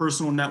 reiterating, our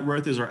personal net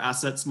worth is our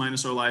assets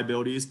minus our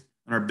liabilities,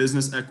 and our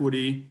business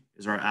equity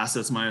is our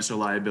assets minus our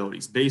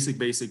liabilities. Basic,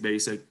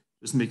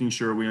 just making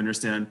sure we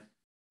understand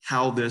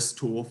how this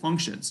tool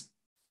functions.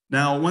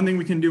 Now, one thing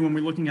we can do when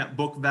we're looking at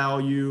book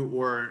value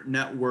or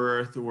net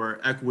worth or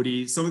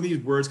equity, some of these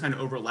words kind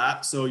of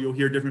overlap, so you'll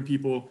hear different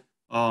people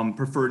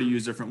prefer to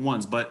use different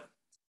ones. But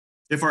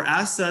if our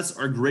assets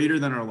are greater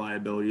than our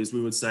liabilities, we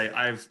would say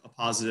I have a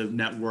positive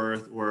net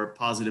worth or a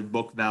positive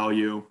book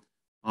value.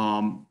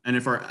 And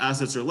if our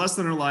assets are less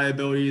than our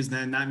liabilities,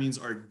 then that means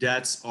our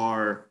debts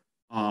are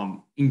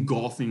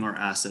engulfing our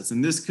assets.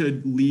 And this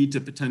could lead to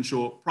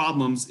potential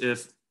problems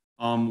if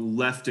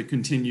left to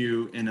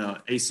continue in an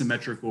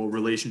asymmetrical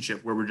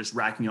relationship where we're just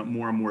racking up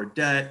more and more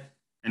debt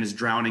and is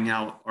drowning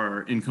out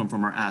our income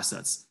from our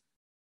assets.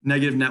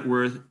 Negative net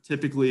worth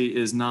typically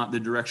is not the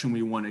direction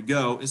we want to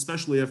go,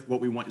 especially if what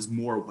we want is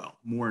more wealth,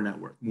 more net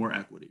worth, more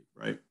equity,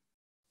 right?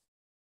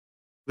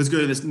 Let's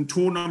go to this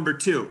tool number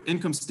two,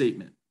 income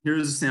statement.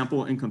 Here's a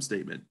sample income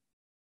statement.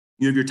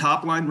 You have your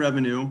top line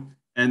revenue,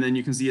 and then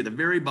you can see at the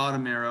very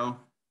bottom arrow,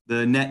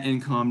 the net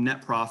income,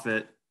 net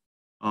profit.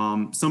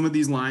 Some of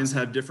these lines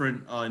have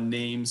different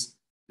names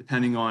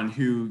depending on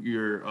who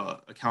your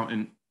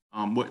accountant,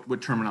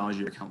 what terminology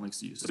your accountant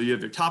likes to use. So you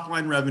have your top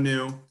line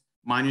revenue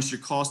minus your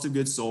cost of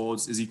goods sold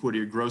is equal to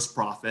your gross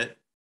profit.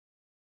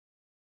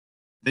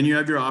 Then you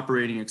have your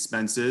operating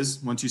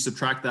expenses. Once you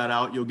subtract that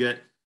out, you'll get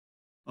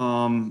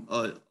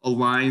a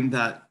line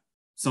that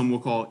some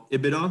will call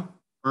EBITDA,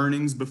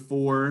 earnings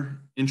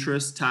before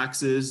interest,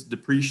 taxes,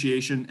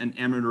 depreciation, and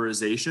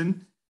amortization.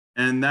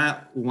 And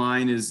that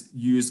line is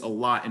used a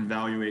lot in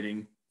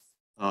evaluating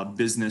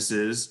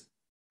businesses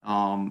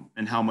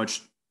and how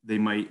much they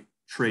might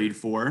trade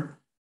for.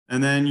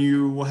 And then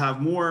you will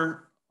have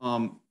more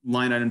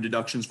line item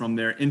deductions from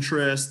there,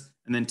 interest,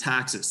 and then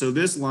taxes. So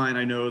this line,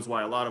 I know, is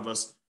why a lot of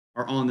us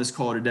are on this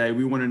call today.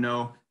 We want to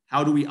know,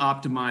 how do we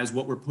optimize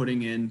what we're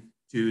putting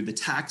into the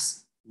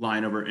tax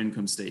line of our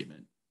income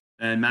statement?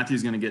 And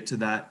Matthew's going to get to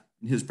that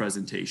in his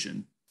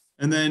presentation.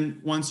 And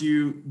then once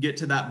you get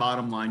to that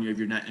bottom line, you have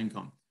your net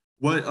income.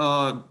 What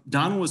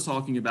Donald was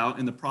talking about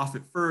in the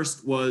profit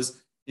first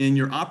was in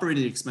your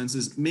operating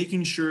expenses,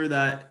 making sure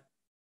that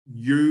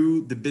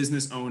you, the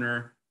business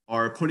owner,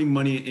 are putting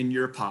money in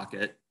your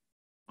pocket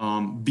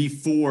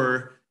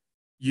before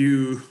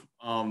you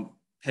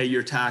pay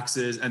your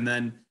taxes. And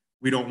then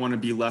we don't want to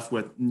be left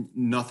with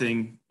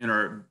nothing in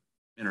our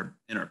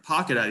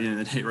pocket at the end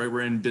of the day, right?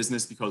 We're in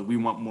business because we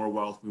want more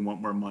wealth, we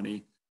want more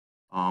money.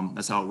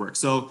 That's how it works.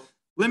 So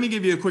let me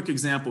give you a quick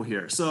example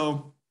here.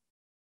 So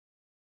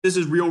this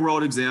is real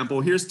world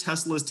example. Here's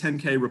Tesla's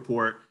 10K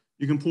report.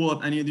 You can pull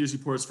up any of these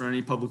reports for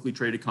any publicly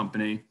traded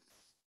company.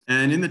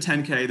 And in the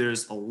 10K,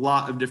 there's a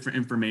lot of different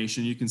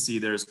information. You can see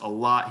there's a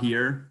lot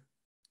here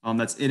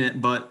that's in it,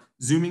 but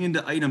zooming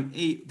into item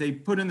 8, they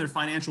put in their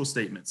financial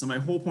statement. So my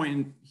whole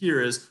point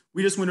here is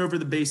we just went over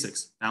the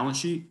basics: balance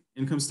sheet,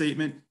 income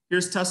statement.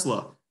 Here's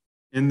Tesla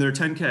in their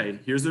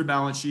 10K. Here's their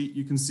balance sheet.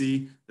 You can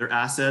see their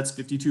assets,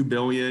 52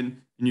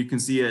 billion, and you can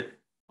see it,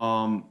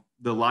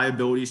 the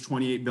liabilities,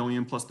 28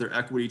 billion, plus their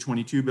equity,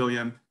 22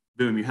 billion.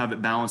 Boom, you have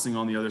it balancing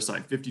on the other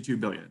side, 52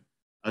 billion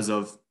as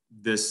of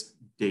this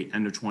date,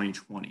 end of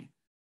 2020.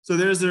 So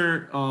there's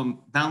their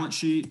balance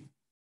sheet.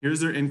 Here's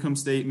their income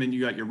statement.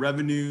 You got your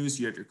revenues,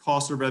 you have your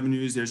cost of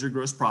revenues, there's your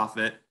gross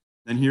profit.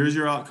 Then here's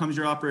comes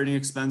your operating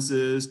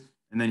expenses,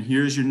 and then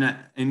here's your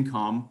net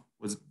income,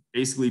 was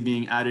basically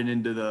being added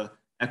into the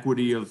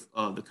equity of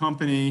the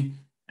company.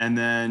 And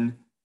then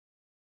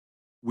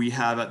we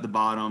have at the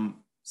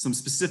bottom some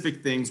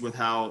specific things with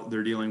how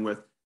they're dealing with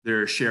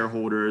their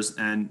shareholders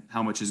and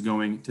how much is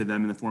going to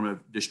them in the form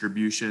of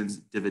distributions,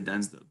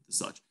 dividends, the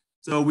such.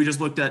 So we just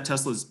looked at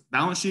Tesla's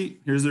balance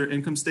sheet. Here's their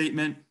income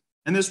statement.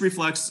 And this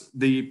reflects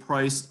the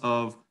price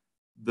of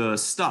the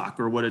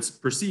stock, or what it's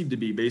perceived to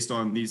be based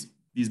on these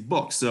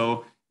books.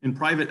 So in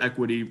private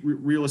equity,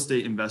 real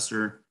estate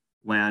investor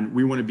land,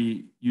 we want to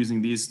be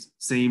using these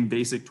same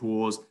basic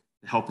tools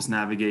to help us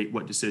navigate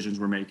what decisions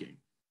we're making.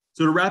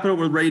 So to wrap it up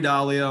with Ray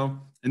Dalio,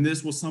 and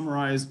this will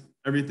summarize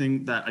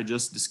everything that I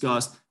just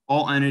discussed: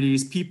 all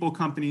entities, people,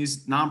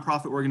 companies,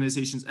 nonprofit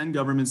organizations, and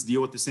governments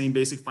deal with the same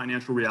basic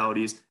financial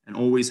realities and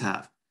always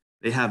have.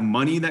 They have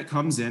money that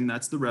comes in,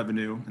 that's the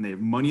revenue, and they have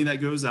money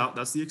that goes out,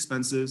 that's the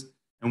expenses.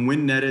 And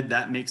when netted,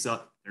 that makes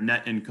up their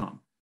net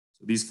income.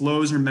 So these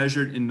flows are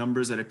measured in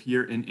numbers that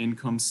appear in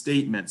income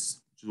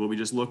statements, which is what we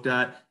just looked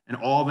at, and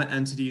all the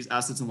entities,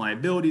 assets, and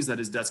liabilities, that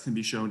is debts, can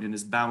be shown in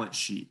his balance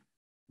sheet.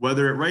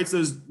 Whether it writes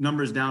those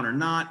numbers down or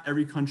not,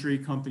 every country,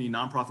 company,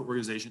 nonprofit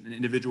organization, and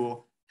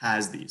individual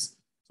has these.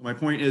 So my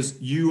point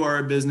is, you are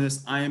a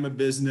business, I am a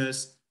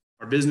business,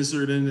 our businesses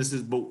are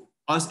businesses, but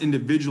us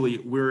individually,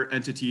 we're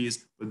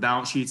entities with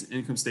balance sheets and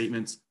income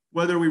statements,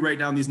 whether we write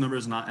down these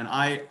numbers or not. And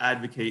I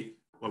advocate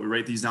what we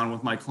write these down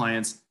with my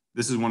clients.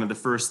 This is one of the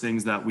first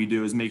things that we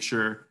do, is make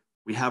sure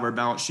we have our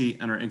balance sheet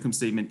and our income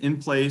statement in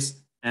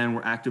place, and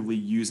we're actively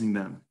using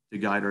them to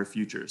guide our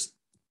futures.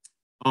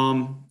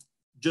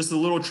 Just a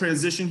little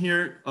transition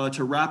here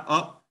to wrap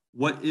up.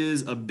 What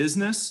is a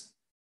business?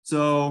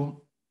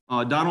 So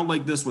Donald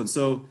liked this one.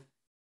 So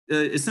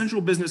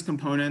essential business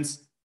components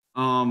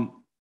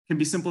can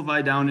be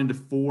simplified down into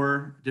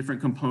 4 different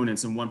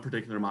components in one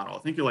particular model. I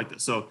think you'll like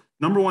this. So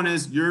number 1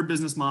 is your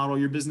business model,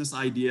 your business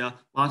idea.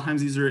 A lot of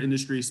times these are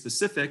industry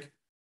specific.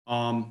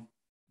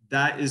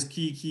 That is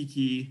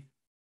key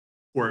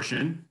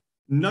portion.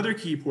 Another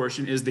key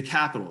portion is the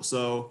capital.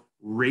 So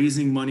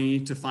raising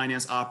money to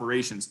finance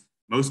operations.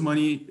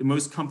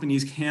 Most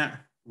companies can't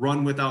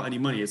run without any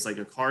money. It's like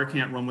a car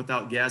can't run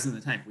without gas in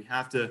the tank. We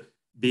have to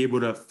be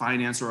able to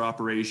finance our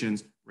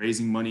operations,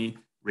 raising money,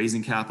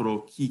 raising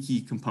capital,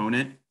 key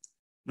component.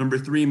 Number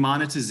 3,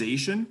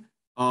 monetization.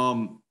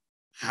 How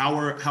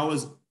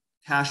is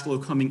cash flow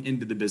coming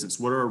into the business?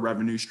 What are our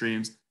revenue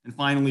streams? And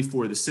finally,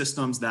 for the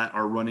systems that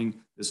are running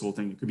this whole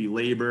thing, it could be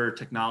labor,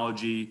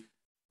 technology,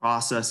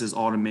 processes,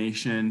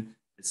 automation,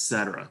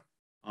 etc.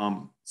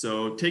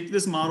 So take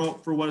this model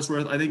for what it's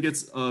worth. I think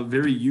it's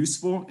very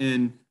useful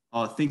in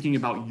thinking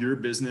about your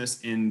business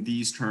in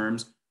these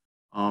terms.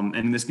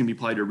 And this can be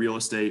applied to real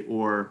estate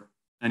or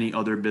any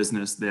other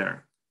business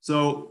there.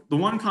 So the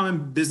one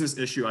common business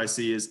issue I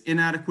see is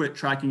inadequate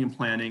tracking and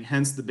planning,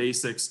 hence the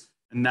basics.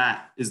 And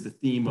that is the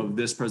theme of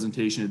this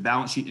presentation: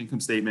 balance sheet, income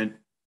statement.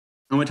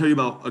 I want to tell you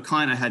about a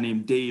client I had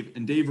named Dave,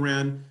 and Dave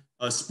ran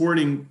a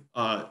sporting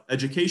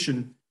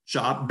education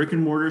shop, brick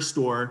and mortar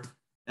store.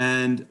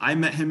 And I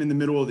met him in the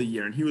middle of the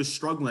year, and he was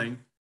struggling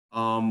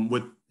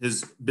with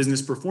his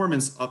business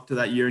performance up to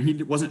that year, and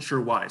he wasn't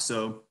sure why.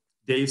 So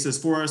Dave says,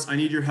 Forrest, I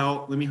need your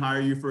help. Let me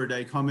hire you for a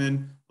day. Come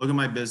in, look at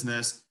my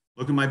business,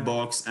 look at my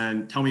books,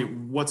 and tell me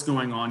what's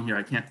going on here.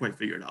 I can't quite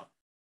figure it out.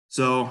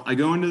 So I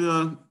go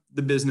into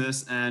the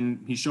business,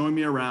 and he's showing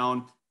me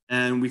around,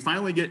 and we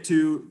finally get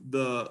to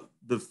the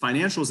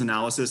financials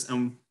analysis,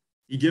 and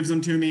he gives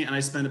them to me, and I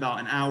spend about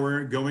an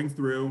hour going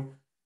through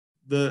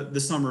the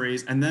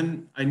summaries. And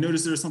then I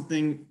noticed there was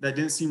something that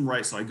didn't seem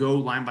right. So I go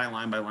line by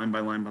line by line by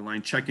line by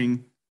line,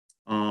 checking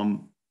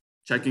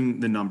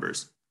the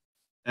numbers.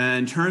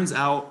 And turns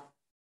out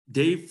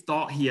Dave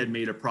thought he had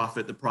made a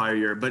profit the prior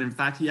year, but in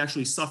fact, he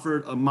actually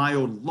suffered a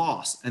mild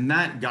loss. And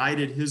that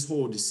guided his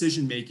whole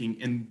decision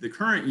making in the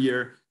current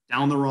year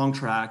down the wrong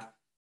track.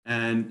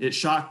 And it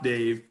shocked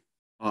Dave,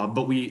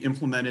 but we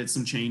implemented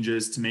some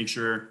changes to make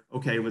sure,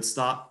 okay, let's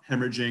stop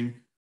hemorrhaging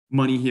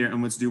money here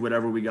and let's do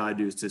whatever we got to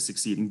do to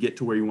succeed and get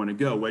to where you want to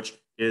go, which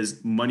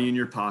is money in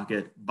your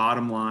pocket,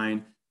 bottom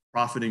line,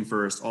 profiting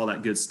first, all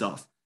that good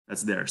stuff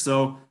that's there.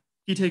 So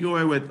key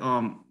takeaway with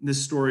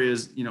this story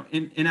is,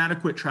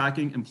 inadequate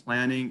tracking and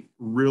planning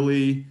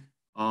really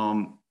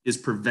is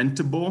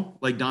preventable.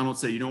 Like Donald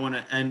said, you don't want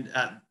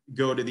to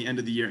go to the end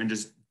of the year and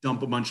just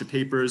dump a bunch of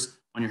papers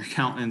on your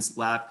accountant's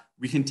lap.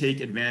 We can take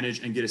advantage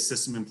and get a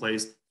system in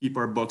place, keep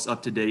our books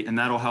up to date, and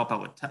that'll help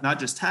out with not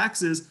just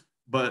taxes,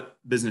 but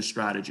business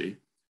strategy.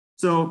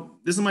 So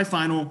this is my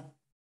final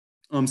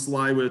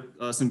slide with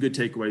some good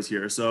takeaways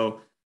here.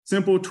 So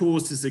simple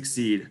tools to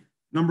succeed.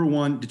 Number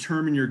one,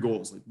 determine your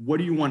goals. Like, what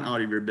do you want out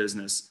of your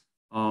business?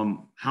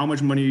 How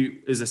much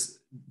money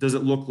does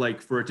it look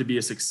like for it to be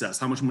a success?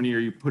 How much money are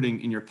you putting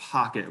in your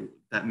pocket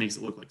that makes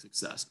it look like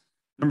success?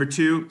 Number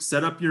two,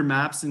 set up your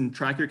maps and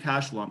track your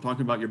cash flow. I'm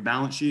talking about your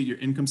balance sheet, your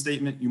income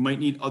statement. You might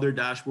need other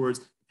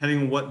dashboards. Depending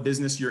on what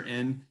business you're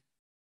in,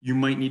 you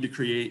might need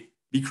to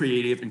be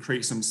creative and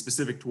create some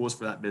specific tools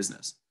for that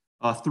business.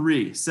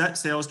 Three, set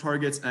sales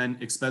targets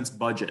and expense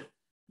budget.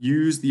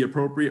 Use the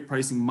appropriate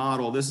pricing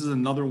model. This is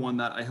another one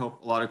that I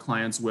help a lot of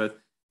clients with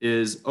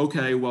is,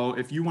 okay, well,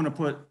 if you want to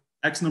put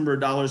X number of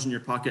dollars in your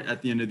pocket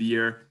at the end of the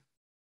year,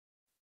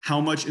 how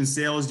much in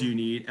sales do you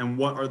need? And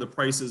what are the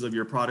prices of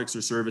your products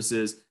or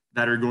services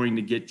that are going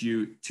to get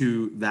you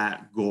to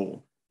that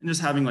goal? And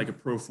just having like a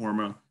pro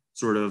forma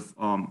sort of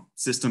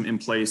system in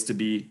place to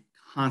be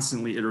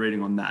constantly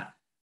iterating on that.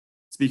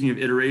 Speaking of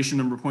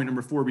iteration, point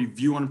number four,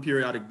 review on a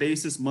periodic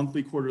basis,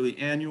 monthly, quarterly,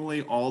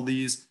 annually. All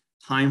these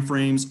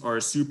timeframes are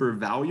super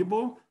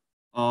valuable.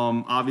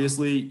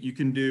 Obviously, you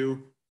can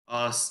do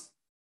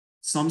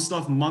some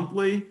stuff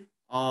monthly,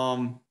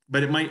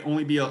 but it might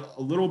only be a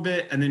little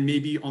bit. And then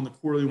maybe on the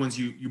quarterly ones,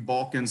 you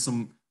bulk in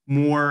some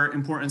more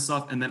important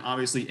stuff. And then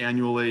obviously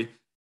annually,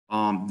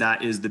 that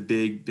is the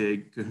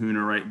big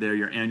kahuna right there.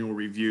 Your annual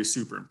review is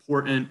super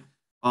important.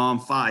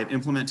 Five,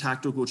 implement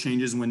tactical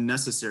changes when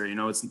necessary.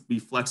 It's be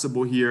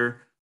flexible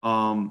here.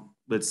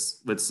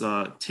 Let's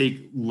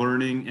take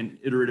learning and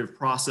iterative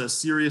process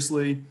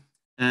seriously.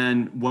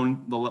 And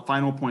the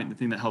final point, the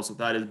thing that helps with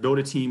that is build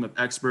a team of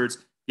experts,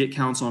 get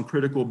counsel on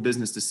critical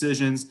business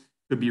decisions.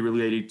 Could be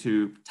related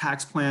to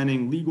tax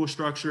planning, legal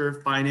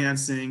structure,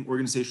 financing,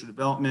 organizational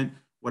development,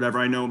 whatever.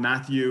 I know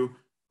Mathew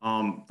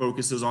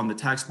focuses on the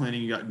tax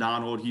planning. You got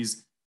Donald,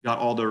 he's got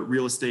all the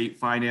real estate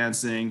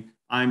financing.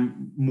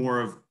 I'm more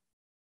of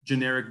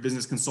generic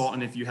business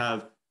consultant. If you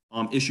have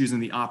issues in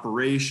the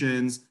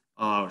operations,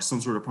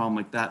 some sort of problem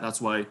like that, that's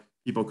why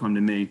people come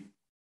to me.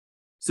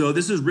 So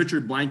this is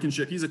Richard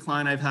Blankenship. He's a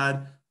client I've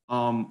had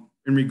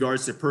in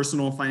regards to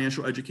personal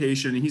financial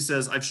education. And he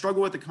says, I've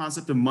struggled with the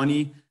concept of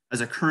money as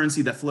a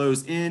currency that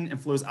flows in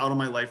and flows out of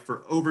my life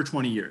for over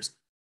 20 years.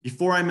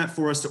 Before I met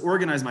Forrest to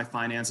organize my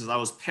finances, I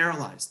was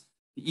paralyzed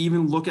to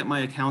even look at my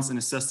accounts and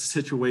assess the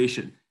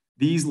situation.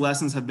 These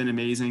lessons have been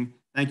amazing.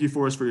 Thank you,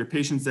 Forrest, for your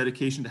patience,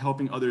 dedication to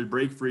helping others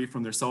break free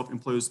from their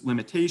self-imposed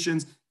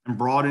limitations and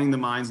broadening the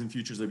minds and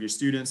futures of your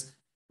students.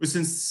 With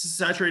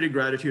saturated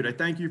gratitude, I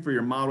thank you for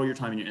your model, your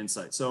time, and your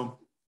insight. So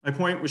my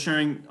point was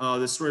sharing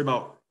this story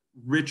about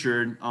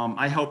Richard.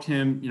 I helped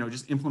him,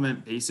 just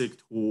implement basic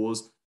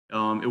tools.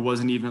 It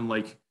wasn't even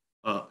like,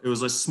 it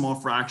was a small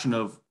fraction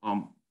of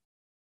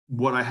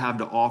what I have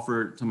to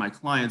offer to my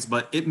clients,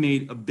 but it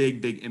made a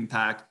big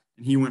impact.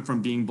 And he went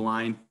from being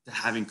blind to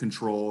having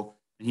control.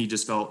 And he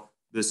just felt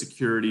the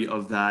security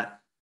of that,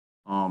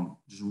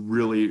 just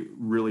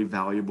really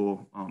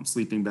valuable,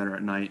 sleeping better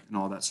at night and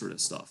all that sort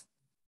of stuff.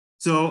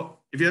 So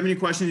if you have any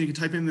questions, you can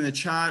type them in the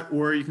chat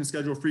or you can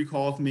schedule a free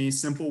call with me.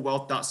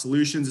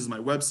 Simplewealth.solutions is my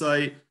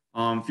website.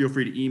 Feel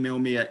free to email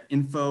me at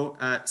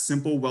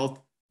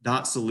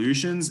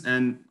info@simplewealth.solutions.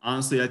 And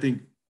honestly, I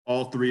think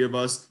all three of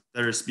us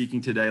that are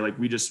speaking today,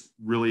 we just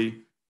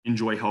really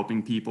enjoy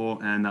helping people,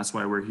 and that's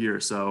why we're here.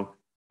 So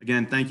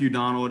again, thank you,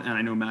 Donald. And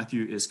I know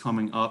Mathew is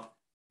coming up.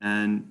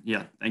 And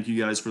yeah, thank you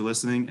guys for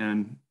listening,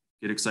 and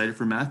get excited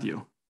for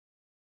Mathew.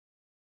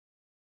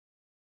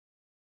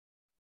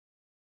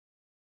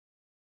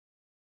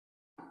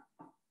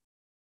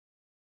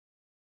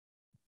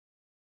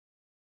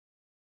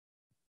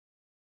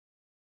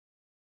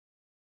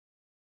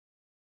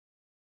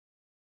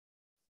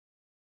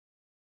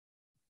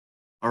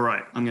 All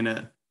right, I'm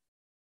gonna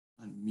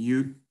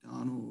unmute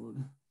Donald.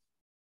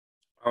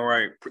 All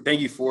right.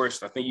 Thank you,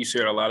 Forrest. I think you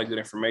shared a lot of good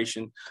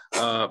information.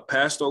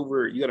 Passed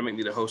over, you got to make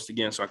me the host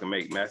again so I can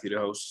make Mathew the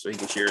host so he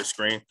can share his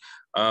screen.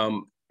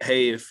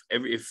 Hey,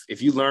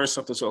 if you learned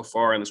something so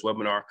far in this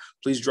webinar,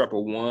 please drop a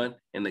 1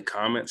 in the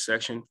comment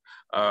section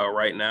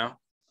right now.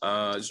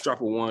 Just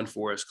drop a 1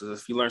 for us, because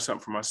if you learned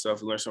something from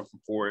myself, you learned something from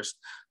Forrest,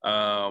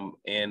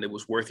 and it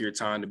was worth your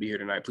time to be here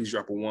tonight, please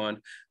drop a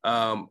 1.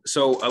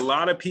 So a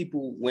lot of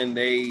people, when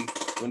they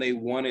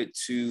wanted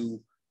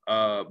to,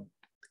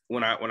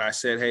 when I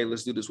said, hey,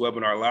 let's do this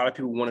webinar, a lot of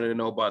people wanted to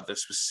know about the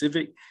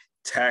specific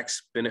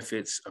tax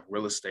benefits of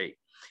real estate.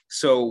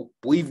 So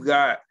we've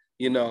got,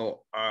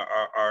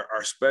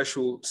 our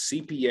special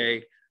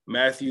CPA,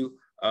 Mathew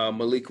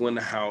Maliekal, in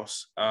the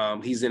house.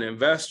 He's an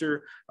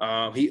investor.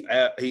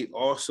 He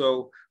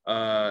also,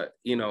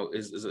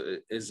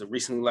 is a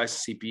recently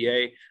licensed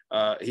CPA.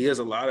 He has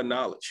a lot of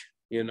knowledge,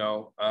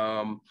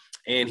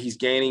 and he's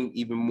gaining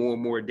even more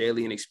and more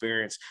daily in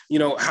experience.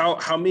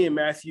 How me and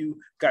Mathew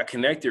got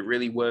connected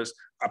really was,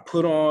 I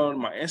put on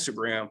my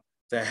Instagram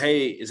that,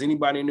 hey, does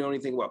anybody know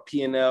anything about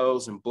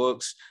P&Ls and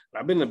books? And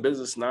I've been in the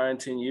business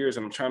 9-10 years,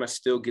 and I'm trying to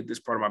still get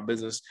this part of my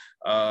business,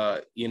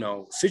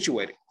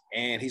 situated.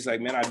 And he's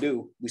like, man, I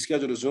do. We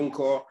scheduled a Zoom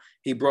call.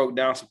 He broke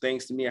down some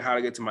things to me on how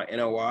to get to my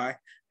NOI.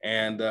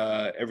 And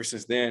ever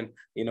since then,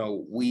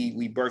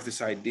 we birthed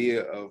this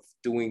idea of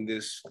doing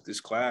this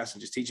class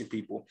and just teaching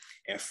people.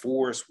 And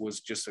Forrest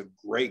was just a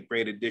great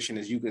addition.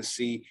 As you can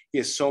see, he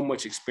has so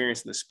much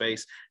experience in the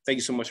space. Thank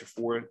you so much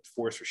for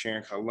Forrest for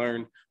sharing. I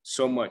learned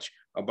so much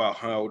about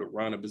how to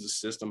run a business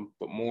system,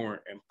 but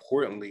more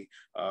importantly,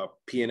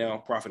 P&L,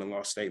 profit and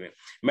loss statement.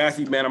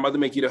 Mathew, man, I'm about to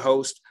make you the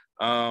host.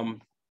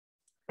 I'm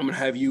gonna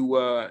have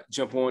you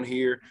jump on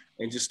here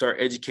and just start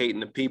educating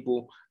the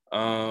people.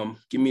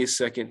 Give me a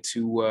second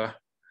to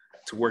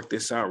work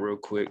this out real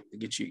quick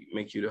to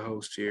make you the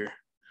host here,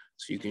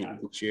 so you can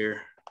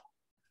share.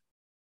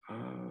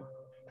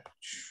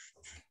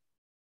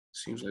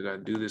 Seems like I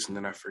do this and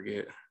then I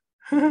forget.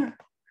 All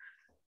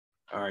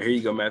right, here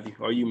you go, Mathew.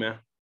 All you, man.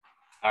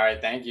 All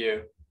right, thank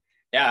you.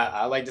 Yeah,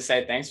 I'd like to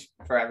say thanks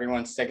for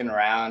everyone sticking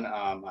around.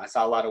 I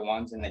saw a lot of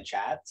 1s in the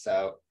chat,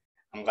 so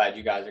I'm glad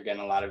you guys are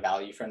getting a lot of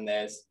value from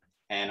this.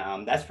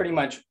 And that's pretty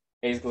much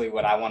basically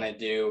what I want to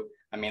do.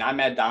 I mean, I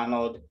met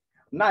Donald.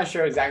 I'm not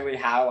sure exactly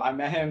how I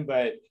met him,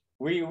 but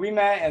we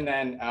met, and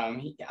then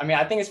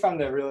I think it's from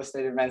the real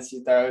estate events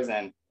he throws,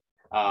 and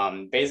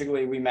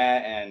basically we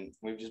met and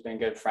we've just been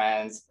good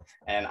friends.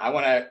 And I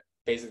want to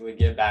basically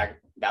give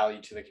back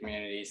value to the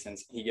community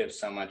since he gives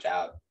so much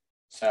out.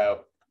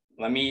 So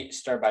let me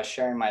start by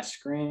sharing my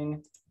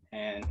screen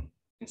and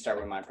start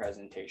with my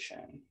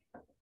presentation.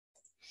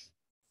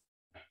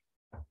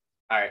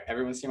 All right,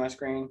 everyone see my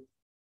screen?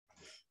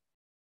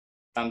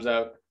 Thumbs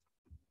up.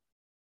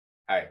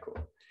 All right, cool.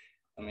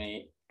 Let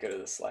me go to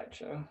the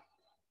slideshow.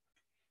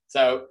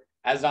 So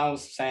as Donald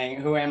was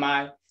saying, who am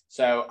I?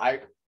 So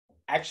I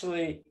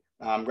actually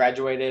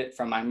graduated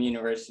from Miami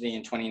University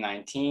in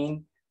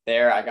 2019.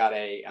 There I got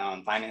a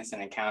finance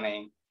and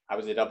accounting. I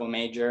was a double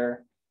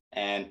major,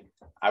 and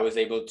I was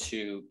able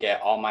to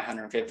get all my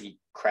 150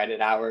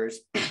 credit hours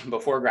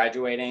before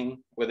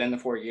graduating within the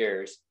 4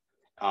 years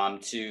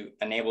to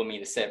enable me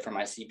to sit for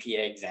my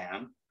CPA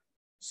exam.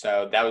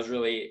 So that was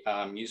really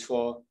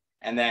useful.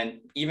 And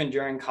then even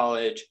during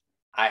college,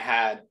 I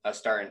had a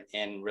start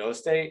in real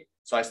estate.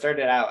 So I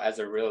started out as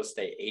a real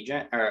estate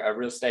agent, or a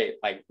real estate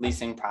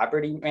leasing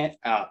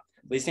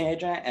leasing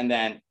agent. And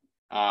then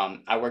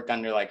I worked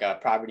under like a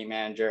property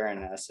manager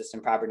and an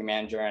assistant property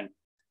manager.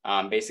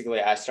 And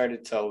basically I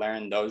started to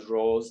learn those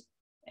roles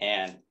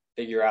and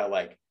figure out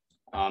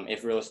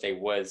if real estate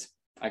was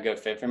a good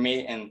fit for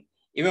me. And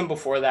even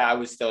before that, I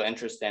was still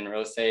interested in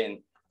real estate. And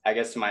I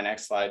guess to my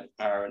next slide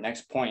or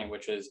next point,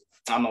 which is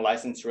I'm a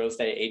licensed real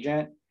estate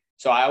agent.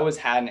 So I always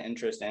had an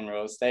interest in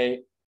real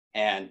estate,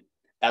 and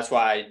that's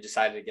why I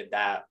decided to get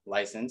that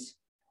license.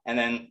 And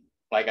then,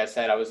 like I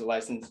said, I was a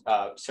licensed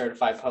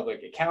certified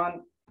public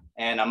accountant,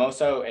 and I'm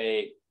also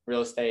a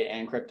real estate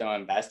and crypto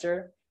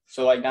investor.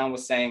 So like Don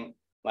was saying,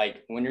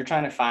 when you're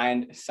trying to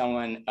find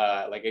someone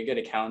like a good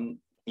accountant,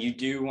 you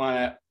do want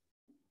to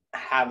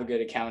have a good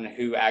accountant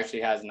who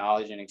actually has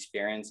knowledge and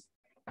experience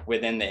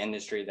within the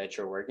industry that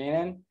you're working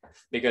in,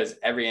 because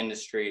every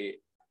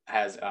industry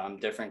has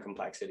different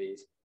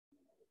complexities.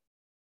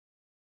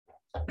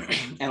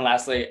 And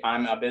lastly,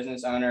 I'm a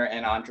business owner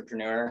and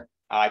entrepreneur.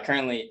 I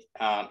currently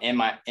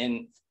am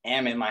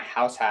in my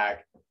house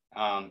hack,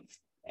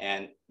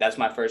 and that's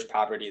my first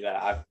property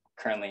that I've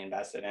currently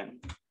invested in.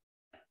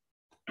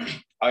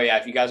 Oh yeah,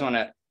 if you guys want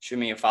to shoot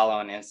me a follow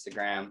on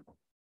Instagram,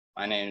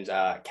 my name's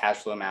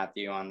Cashflow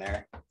Mathew on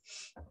there.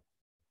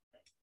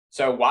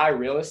 So why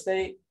real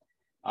estate?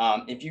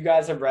 If you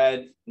guys have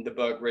read the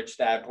book Rich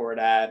Dad Poor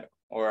Dad,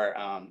 or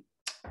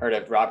heard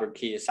of Robert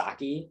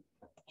Kiyosaki,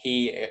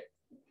 he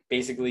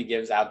basically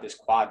gives out this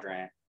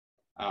quadrant,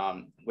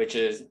 which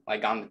is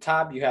on the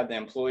top, you have the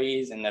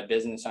employees and the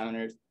business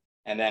owners.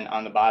 And then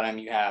on the bottom,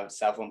 you have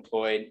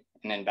self-employed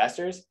and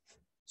investors.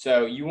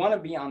 So you want to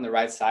be on the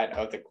right side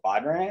of the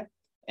quadrant.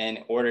 in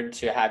order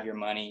to have your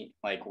money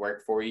like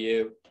work for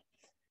you.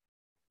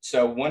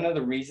 So one of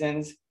the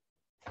reasons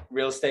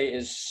real estate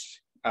is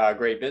a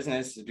great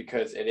business is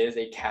because it is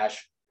a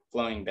cash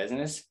flowing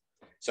business.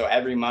 So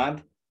every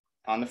month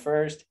on the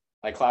first,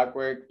 like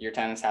clockwork, your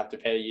tenants have to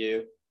pay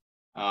you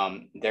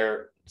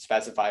their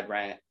specified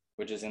rent,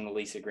 which is in the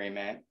lease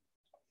agreement.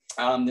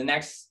 The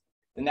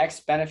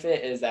next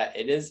benefit is that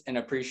it is an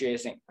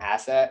appreciating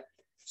asset.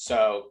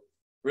 So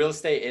real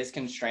estate is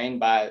constrained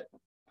by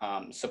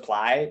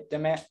supply.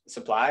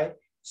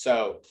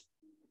 So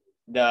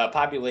the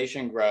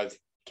population growth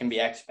can be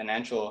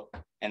exponential,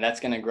 and that's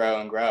going to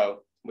grow and grow,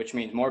 which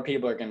means more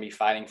people are going to be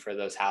fighting for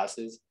those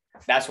houses.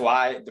 That's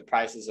why the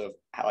prices of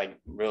like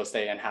real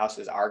estate and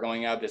houses are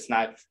going up. It's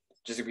not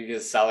just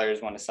because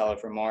sellers want to sell it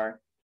for more.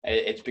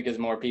 It's because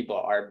more people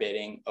are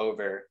bidding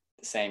over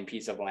the same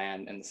piece of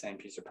land and the same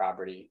piece of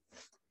property.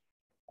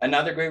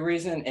 Another great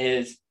reason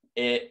is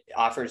it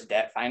offers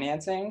debt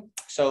financing.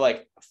 So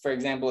like, for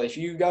example, if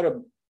you go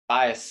to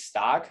buy a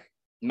stock,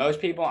 most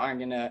people aren't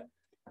going to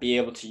be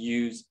able to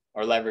use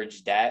or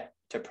leverage debt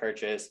to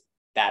purchase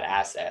that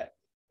asset.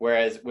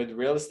 Whereas with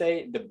real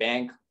estate, the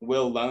bank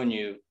will loan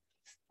you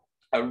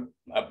a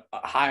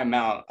high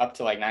amount, up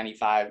to like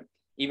 95,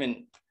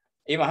 even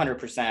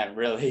 100%,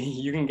 really.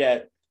 You can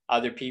get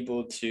other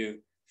people to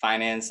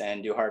finance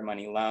and do hard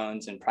money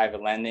loans and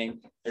private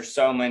lending. There's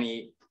so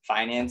many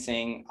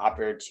financing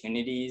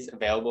opportunities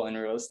available in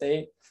real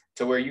estate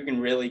to where you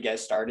can really get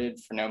started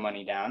for no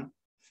money down.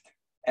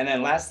 And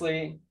then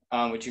lastly,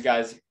 which you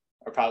guys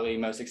are probably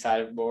most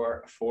excited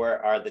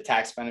for are the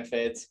tax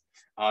benefits.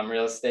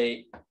 Real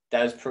estate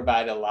does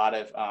provide a lot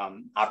of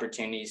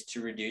opportunities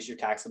to reduce your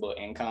taxable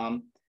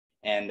income,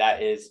 and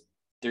that is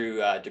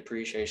through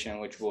depreciation,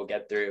 which we'll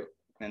get through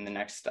in the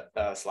next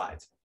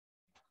slides.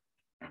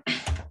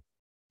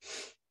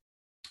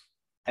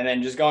 And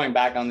then just going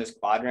back on this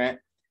quadrant,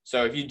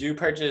 so if you do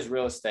purchase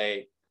real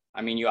estate,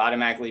 I mean, you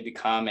automatically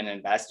become an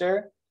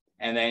investor,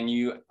 and then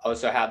you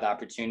also have the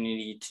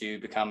opportunity to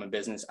become a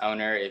business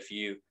owner if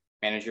you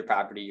manage your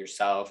property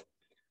yourself,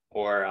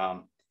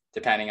 or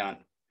depending on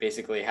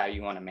basically how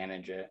you want to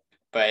manage it.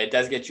 But it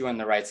does get you on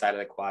the right side of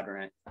the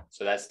quadrant.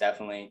 So that's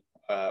definitely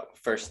a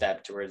first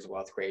step towards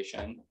wealth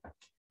creation.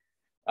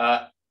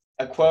 A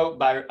quote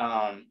by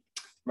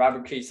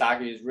Robert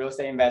Kiyosaki is, real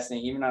estate investing,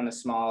 even on a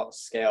small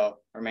scale,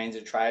 remains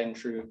a tried and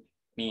true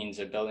means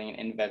of building an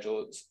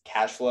individual's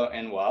cash flow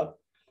and wealth.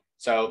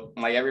 So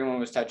like everyone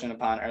was touching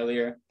upon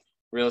earlier,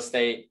 real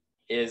estate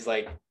is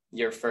like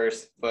your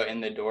first foot in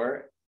the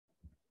door.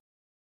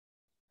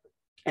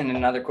 And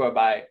another quote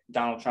by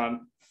Donald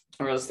Trump,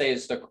 real estate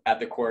is at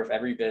the core of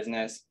every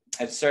business.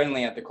 It's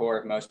certainly at the core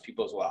of most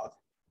people's wealth.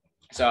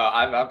 So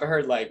I've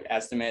heard like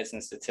estimates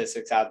and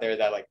statistics out there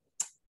that like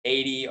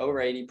over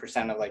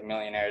 80% of like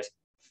millionaires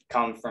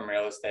come from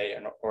real estate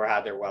or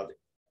have their wealth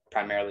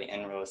primarily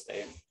in real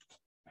estate.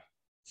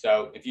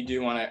 So if you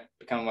do want to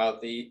become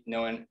wealthy,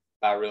 knowing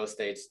about real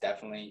estate is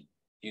definitely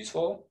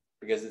useful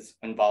because it's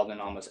involved in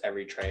almost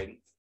every trade.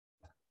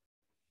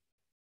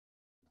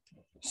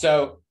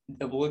 So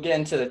we'll get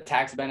into the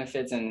tax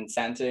benefits and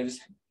incentives.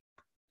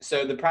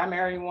 So the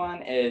primary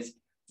one is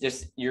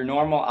just your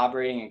normal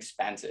operating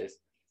expenses.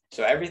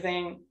 So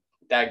everything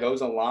that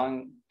goes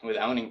along with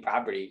owning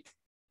property,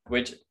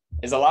 which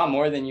is a lot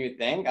more than you would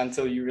think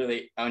until you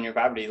really own your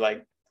property.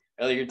 Like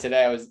earlier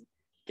today, I was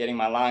getting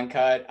my lawn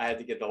cut. I had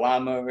to get the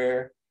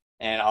lawnmower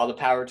and all the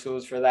power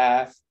tools for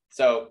that.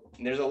 So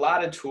there's a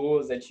lot of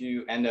tools that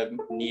you end up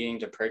needing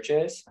to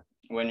purchase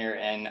when you're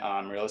in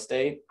real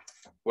estate,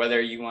 whether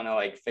you want to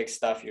like fix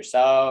stuff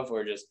yourself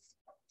or just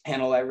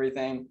handle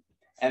everything.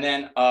 And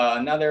then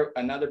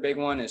another big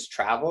one is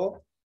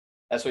travel.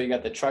 That's why you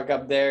got the truck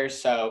up there.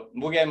 So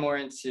we'll get more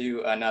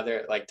into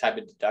another like type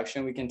of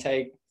deduction we can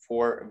take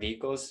for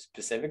vehicles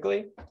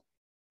specifically.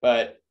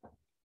 But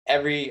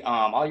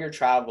all your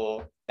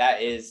travel,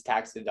 that is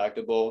tax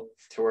deductible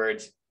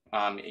towards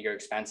your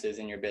expenses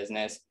in your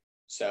business.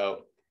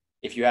 So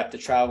if you have to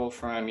travel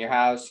from your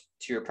house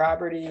to your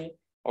property,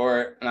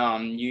 or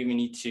you even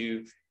need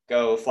to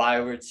go fly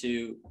over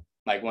to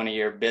like one of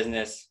your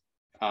business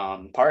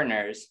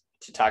partners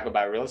to talk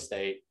about real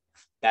estate,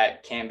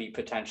 that can be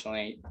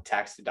potentially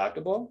tax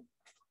deductible.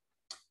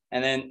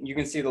 And then you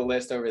can see the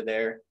list over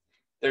there.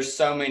 There's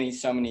so many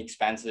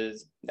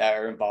expenses that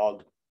are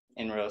involved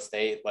in real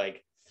estate.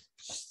 Like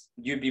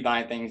you'd be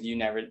buying things you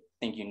never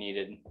think you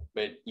needed,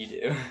 but you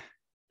do.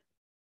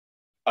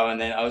 Oh,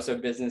 and then also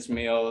business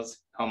meals,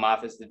 home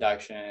office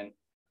deduction,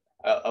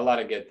 a lot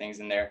of good things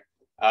in there.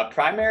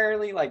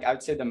 Primarily, like I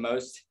would say the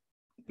most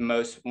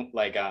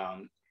like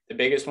the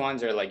biggest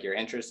ones are like your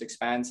interest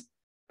expense,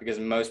 because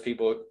most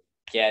people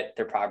get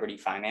their property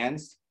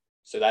financed.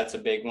 So that's a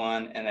big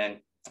one. And then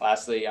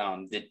lastly,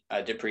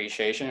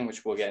 depreciation,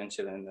 which we'll get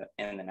into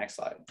in the next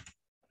slide.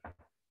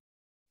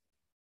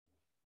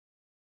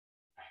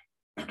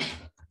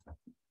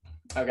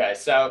 Okay,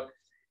 so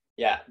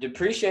yeah,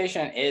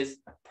 depreciation is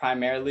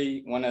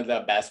primarily one of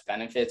the best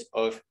benefits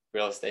of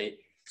real estate.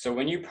 So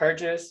when you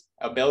purchase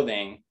a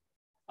building,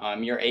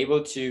 you're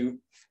able to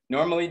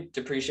normally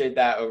depreciate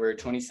that over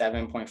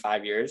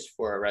 27.5 years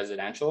for a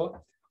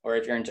residential, or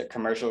if you're into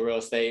commercial real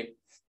estate,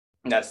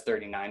 that's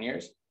 39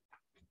 years.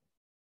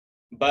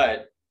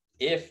 But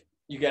if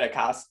you get a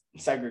cost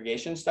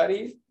segregation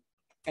study,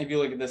 if you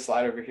look at this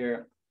slide over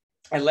here,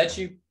 it lets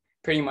you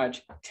pretty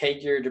much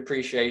take your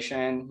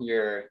depreciation,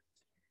 your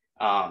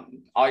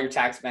all your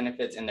tax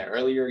benefits in the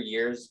earlier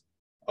years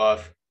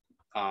of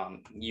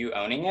you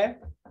owning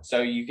it.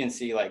 So you can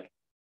see like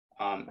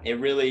it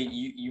really,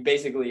 you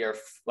basically are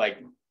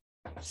like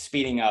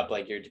speeding up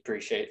like your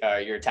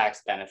your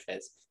tax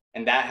benefits,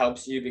 and that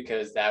helps you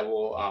because that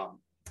will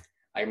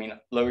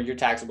lower your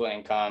taxable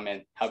income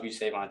and help you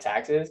save on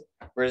taxes,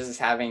 versus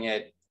having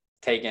it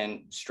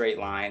taken straight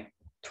line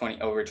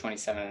over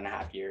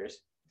 27.5 years.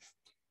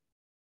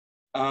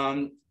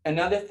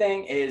 Another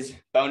thing is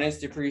bonus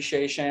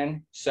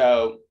depreciation.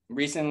 So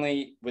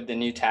recently with the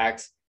new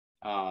tax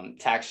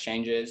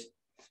changes,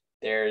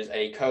 there's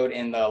a code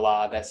in the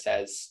law that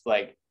says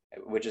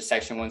which is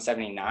section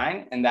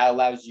 179, and that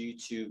allows you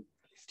to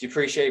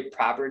depreciate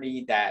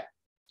property that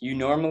you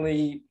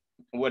normally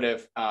would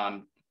have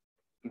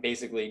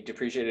basically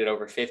depreciated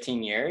over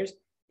 15 years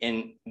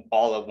in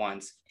all at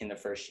once in the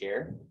first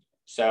year.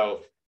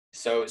 So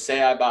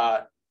say I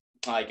bought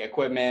like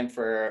equipment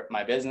for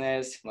my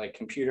business, like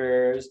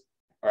computers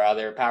or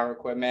other power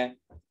equipment,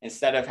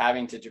 instead of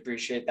having to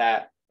depreciate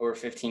that over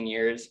 15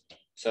 years.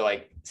 So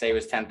like say it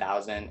was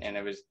 10,000 and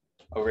it was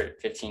over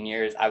 15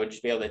 years, I would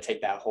just be able to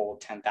take that whole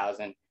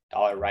 $10,000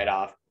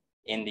 write-off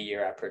in the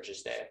year I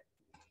purchased it.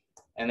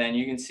 And then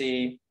you can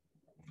see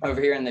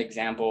over here in the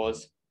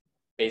examples,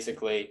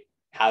 basically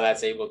how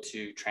that's able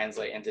to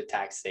translate into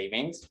tax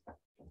savings.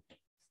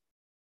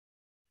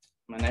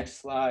 My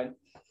next slide.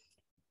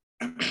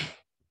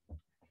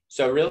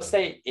 So real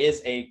estate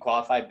is a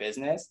qualified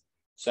business.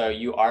 So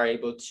you are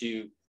able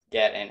to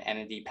get an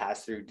entity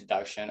pass-through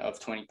deduction of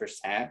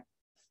 20%.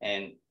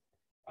 And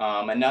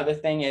another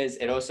thing is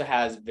it also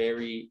has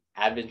very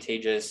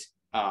advantageous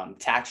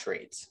tax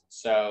rates.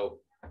 So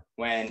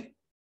when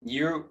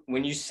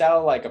you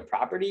sell like a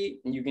property,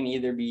 you can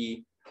either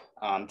be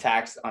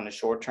taxed on a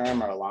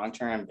short-term or a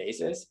long-term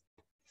basis.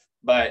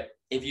 But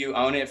if you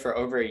own it for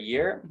over a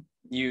year,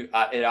 it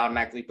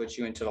automatically puts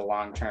you into the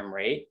long-term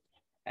rate.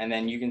 And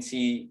then you can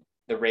see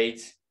the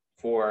rates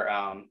for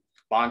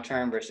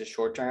long-term versus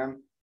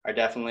short-term are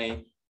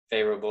definitely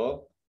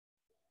favorable.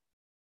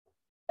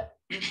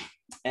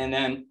 And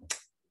then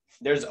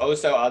there's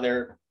also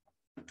other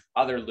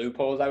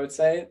loopholes, I would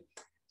say.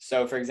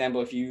 So for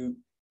example, if you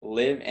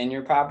live in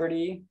your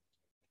property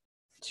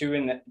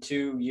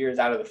 2 years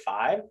out of the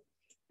 5,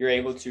 you're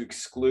able to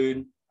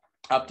exclude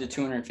up to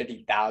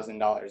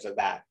 $250,000 of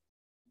that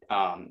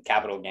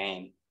capital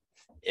gain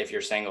if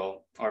you're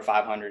single, or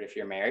 $500 if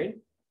you're married.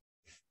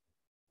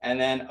 And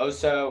then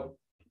also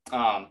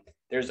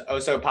there's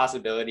also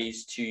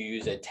possibilities to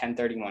use a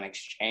 1031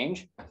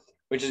 exchange,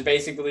 which is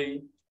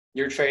basically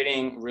you're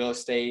trading real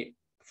estate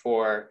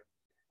for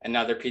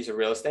another piece of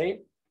real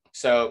estate.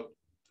 So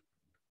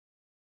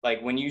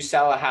like when you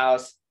sell a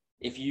house,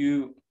 if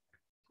you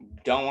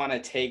don't want to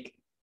take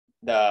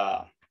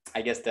the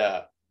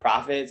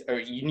profits, or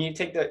you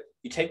take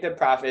the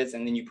profits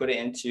and then you put it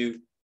into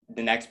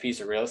the next piece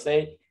of real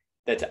estate,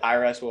 that the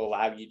IRS will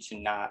allow you to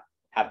not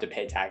have to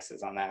pay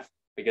taxes on that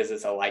because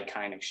it's a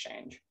like-kind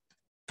exchange.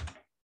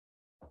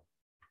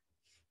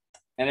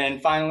 And then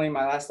finally,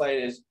 my last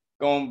slide is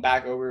going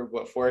back over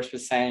what Forrest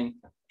was saying.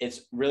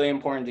 It's really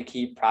important to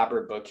keep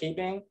proper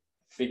bookkeeping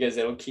because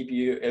it'll give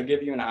you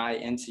an eye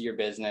into your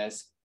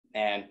business,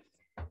 and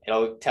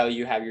it'll tell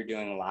you how you're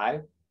doing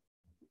live,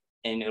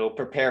 and it'll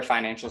prepare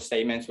financial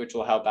statements, which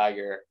will help out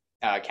your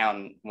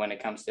accountant when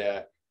it comes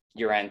to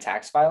year-end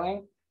tax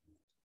filing.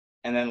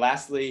 And then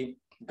lastly,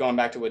 going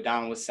back to what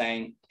Don was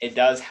saying, it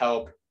does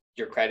help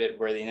your credit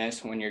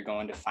worthiness when you're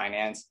going to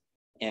finance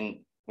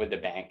with the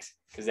banks,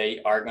 because they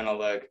are going to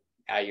look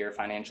at your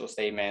financial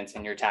statements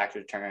and your tax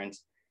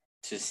returns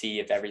to see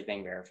if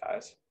everything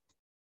verifies.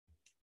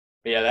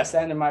 But yeah, that's the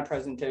end of my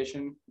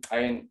presentation.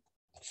 I can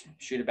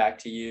shoot it back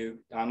to you,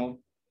 Donald.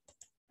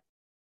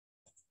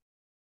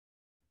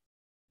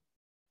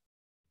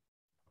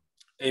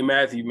 Hey,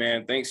 Mathew,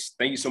 man, thank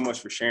you so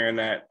much for sharing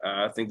that.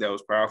 I think that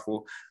was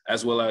powerful,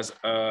 as well as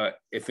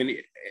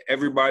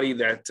everybody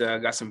that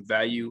got some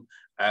value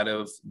out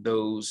of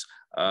those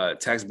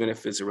tax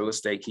benefits of real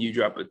estate. Can you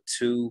drop a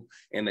 2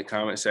 in the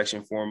comment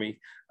section for me?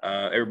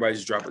 Everybody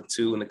just drop a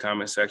 2 in the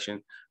comment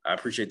section. I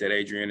appreciate that,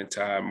 Adrian and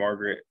Todd,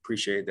 Margaret.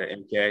 Appreciate that,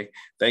 MK.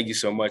 Thank you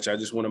so much. I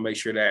just want to make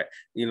sure that,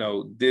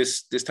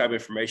 this type of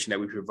information that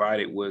we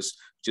provided was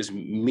just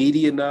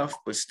meaty enough,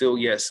 but still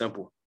yet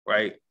simple.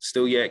 Right.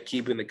 Still yet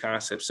keeping the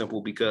concept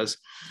simple, because,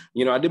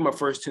 I did my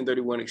first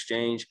 1031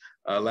 exchange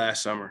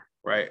last summer.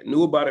 Right.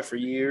 Knew about it for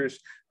years.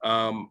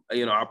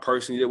 I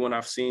personally did when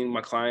I've seen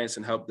my clients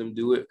and helped them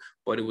do it,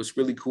 but it was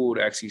really cool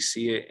to actually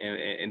see it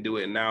and do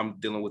it. And now I'm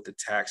dealing with the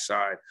tax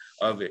side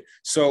of it.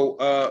 So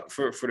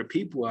for the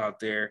people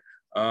out there,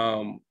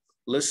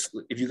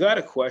 if you got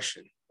a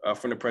question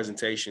from the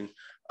presentation,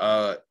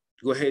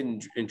 go ahead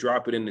and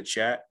drop it in the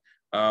chat.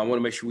 I want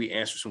to make sure we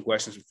answer some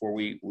questions before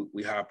we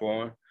hop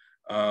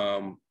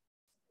on,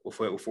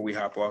 before we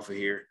hop off of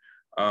here.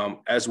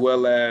 As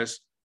well as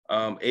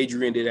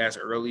Adrian did ask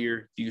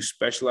earlier, do you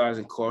specialize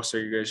in cost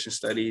segregation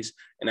studies?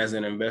 And as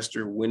an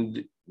investor,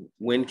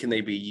 when can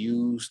they be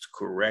used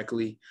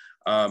correctly?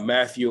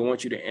 Mathew, I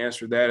want you to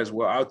answer that as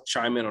well. I'll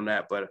chime in on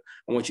that, but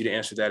I want you to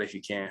answer that if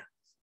you can.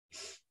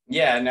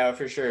 Yeah, no,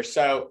 for sure.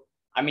 So,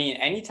 I mean,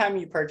 anytime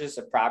you purchase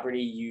a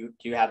property, you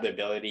do have the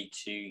ability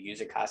to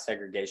use a cost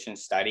segregation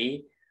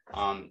study.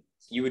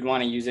 You would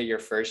want to use it your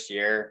first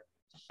year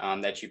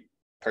that you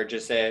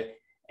purchase it.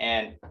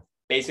 And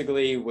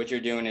basically what you're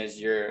doing is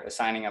you're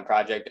assigning a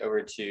project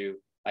over to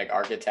like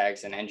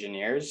architects and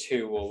engineers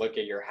who will look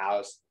at your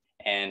house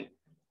and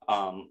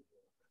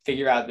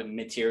figure out the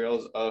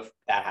materials of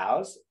that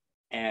house.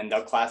 And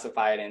they'll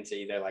classify it into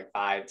either like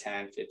 5,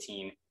 10,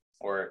 15,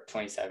 or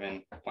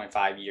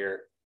 27.5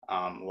 year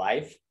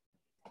life.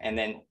 And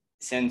then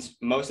since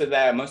most of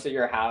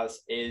your house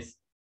is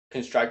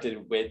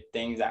constructed with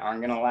things that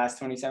aren't going to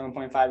last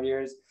 27.5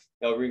 years,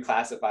 they'll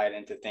reclassify it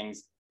into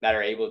things that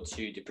are able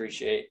to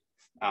depreciate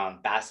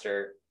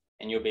faster,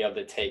 and you'll be able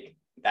to take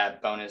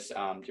that bonus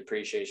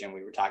depreciation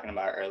we were talking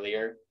about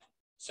earlier.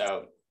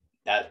 So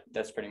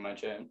that's pretty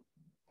much it.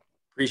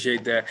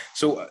 Appreciate that.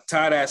 So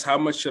Todd asked, how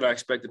much should I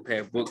expect to pay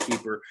a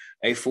bookkeeper?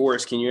 Hey,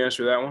 Forrest, can you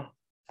answer that one?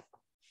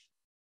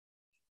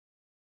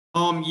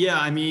 Yeah,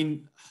 I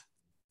mean,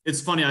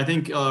 it's funny. I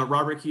think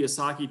Robert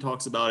Kiyosaki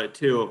talks about it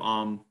too.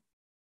 A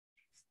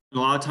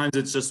lot of times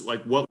it's just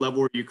like, what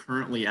level are you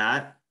currently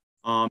at?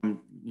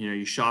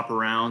 You shop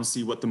around,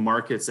 see what the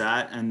market's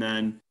at, and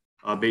then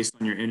based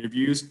on your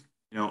interviews,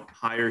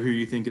 hire who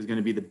you think is going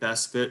to be the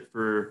best fit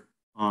for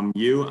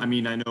you. I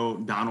mean, I know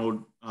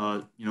Donald,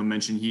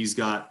 mentioned he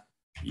found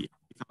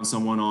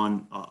someone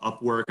on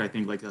Upwork. I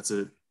think like that's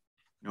a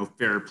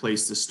fair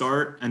place to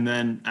start. And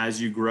then as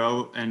you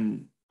grow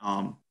and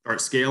start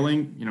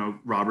scaling,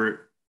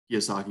 Robert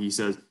Kiyosaki, he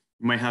says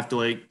you might have to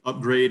like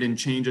upgrade and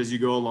change as you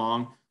go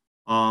along.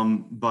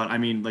 But I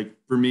mean, like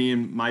for me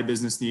and my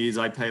business needs,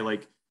 I pay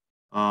like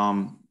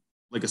a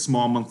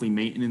small monthly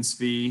maintenance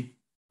fee.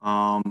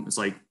 It's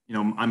like,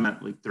 I'm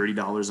at like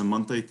 $30 a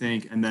month, I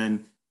think. And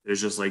then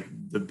there's just like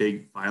the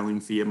big filing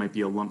fee. It might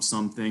be a lump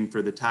sum thing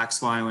for the tax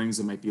filings.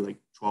 It might be like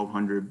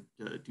 $1,200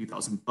 to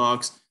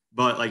 $2,000.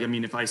 But like, I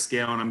mean, if I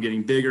scale and I'm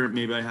getting bigger,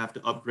 maybe I have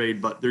to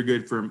upgrade, but they're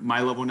good for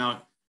my level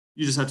now.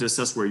 You just have to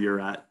assess where you're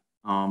at.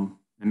 And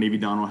maybe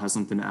Donald has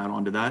something to add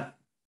on to that.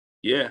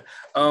 Yeah.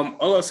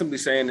 All I'm simply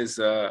saying is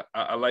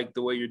I like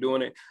the way you're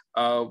doing it.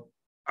 I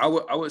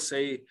would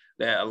say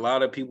that a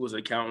lot of people's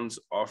accountants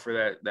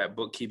offer that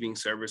bookkeeping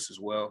service as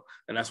well.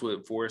 And that's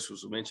what Forrest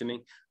was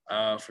mentioning.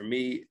 For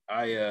me,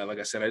 like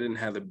I said, I didn't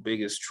have the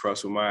biggest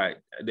trust with my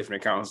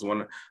different accountants.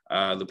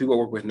 The people I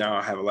work with now,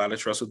 I have a lot of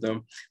trust with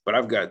them, but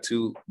I've got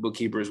 2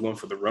 bookkeepers, one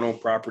for the rental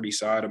property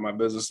side of my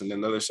business and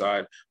then the other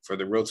side for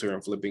the realtor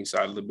and flipping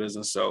side of the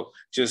business. So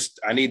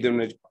I need them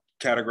to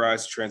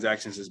categorize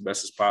transactions as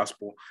best as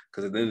possible,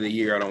 because at the end of the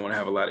year, I don't want to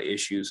have a lot of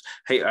issues.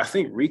 Hey, I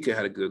think Rika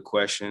had a good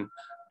question.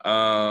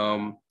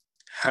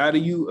 How do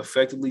you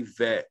effectively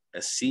vet a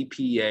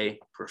CPA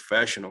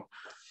professional?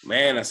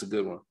 Man, that's a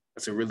good one.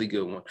 That's a really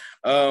good one.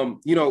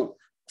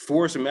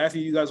 Forrest and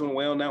Mathew, you guys want to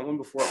weigh on that one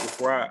before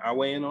I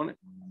weigh in on it?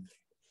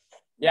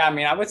 Yeah, I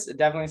mean, I would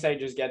definitely say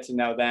just get to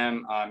know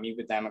them, meet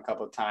with them a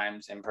couple of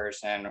times in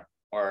person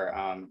or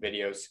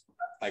videos,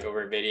 like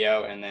over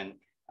video, and then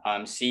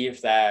see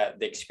if the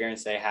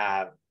experience they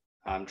have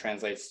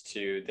translates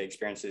to the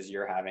experiences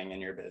you're having in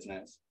your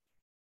business.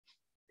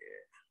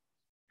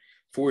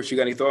 Forrest, you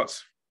got any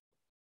thoughts?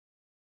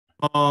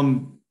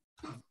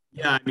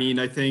 Yeah, I mean,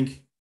 I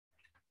think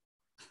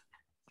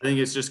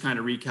it's just kind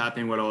of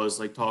recapping what I was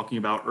like talking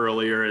about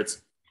earlier.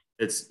 It's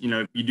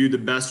you do the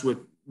best with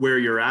where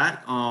you're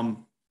at.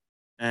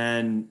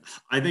 And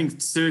I think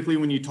typically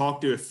when you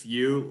talk to a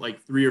few, like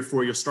 3 or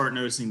 4, you'll start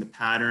noticing the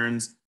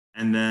patterns,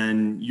 and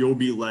then you'll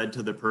be led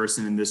to the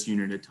person in this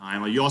unit at a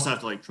time. Like you also have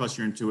to like trust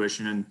your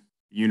intuition and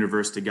the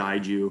universe to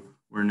guide you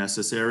where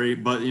necessary.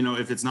 But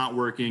if it's not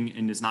working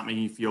and it's not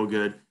making you feel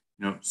good,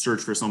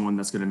 search for someone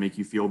that's going to make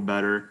you feel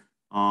better.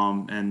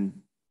 And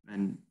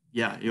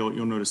yeah,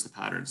 you'll notice the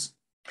patterns.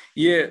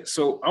 Yeah.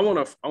 So I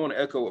want to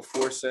echo what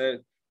Forrest said.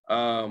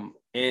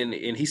 And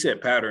he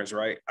said patterns,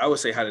 right? I would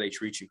say, how do they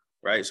treat you?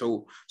 Right.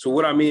 So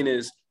what I mean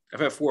is I've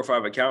had 4 or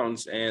 5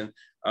 accountants, and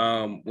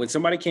when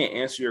somebody can't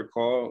answer your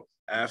call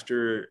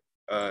after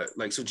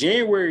so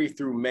January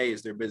through May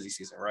is their busy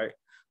season, right?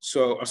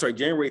 So I'm sorry,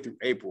 January through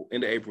April,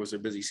 into April is their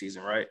busy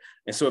season, right?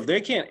 And so if they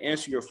can't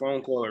answer your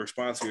phone call or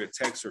respond to your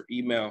text or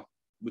email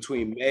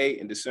between May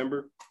and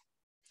December,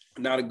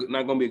 not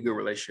going to be a good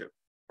relationship,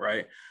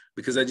 right?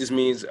 Because that just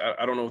means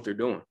I don't know what they're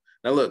doing.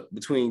 Now, look,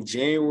 between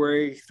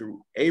January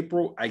through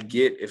April, I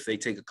get if they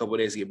take a couple of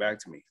days to get back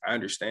to me. I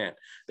understand.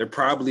 They're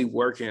probably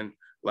working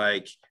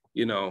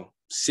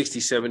 60,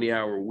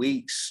 70-hour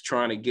weeks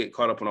trying to get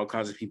caught up on all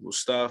kinds of people's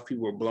stuff.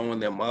 People are blowing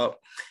them up.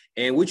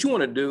 And what you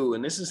want to do,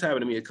 and this has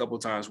happened to me a couple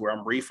of times where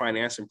I'm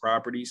refinancing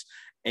properties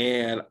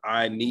and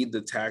I need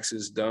the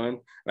taxes done,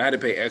 and I had to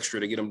pay extra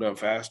to get them done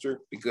faster.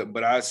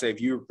 But I'd say if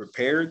you're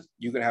prepared,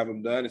 you can have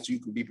them done, and so you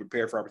can be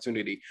prepared for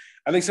opportunity.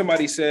 I think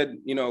somebody said,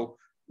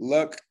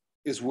 luck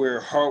is where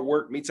hard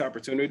work meets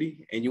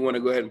opportunity, and you want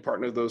to go ahead and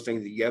partner those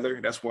things together.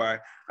 That's why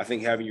I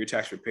think having your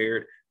tax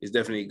prepared is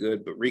definitely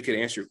good. But Rika,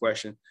 to answer your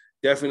question,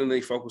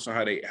 definitely focus on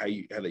how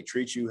they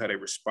treat you, how they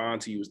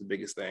respond to you is the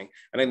biggest thing.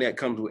 I think that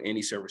comes with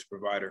any service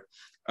provider.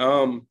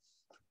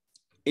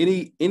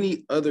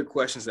 Any other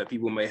questions that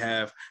people may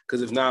have?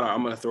 Because if not,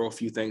 I'm going to throw a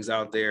few things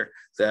out there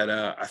that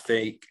I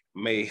think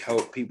may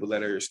help people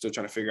that are still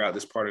trying to figure out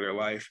this part of their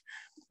life.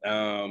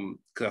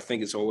 Because I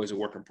think it's always a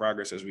work in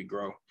progress as we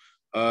grow.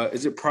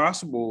 Is it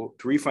possible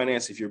to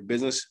refinance if your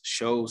business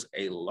shows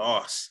a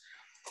loss?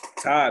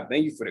 Todd,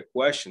 thank you for the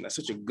question. That's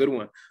such a good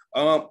one.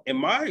 In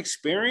my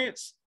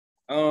experience,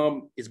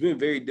 it's been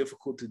very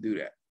difficult to do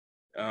that.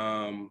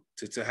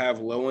 To have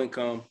low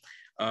income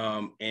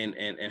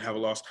and have a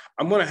loss.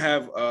 I'm going to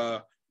have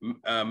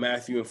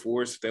Mathew and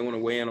Forrest, if they want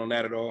to weigh in on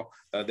that at all,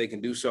 they can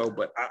do so.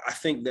 But I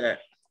think that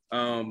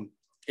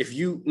if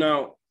you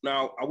now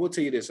I will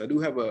tell you this, I do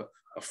have a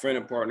friend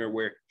and partner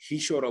where he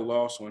showed a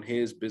loss on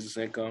his business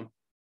income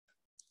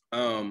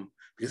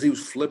because he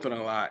was flipping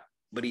a lot,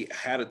 but he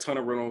had a ton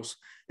of rentals,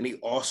 and he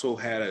also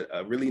had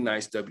a really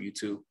nice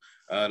W-2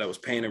 that was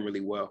paying him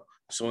really well.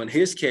 So in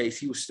his case,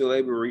 he was still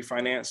able to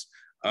refinance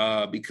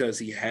because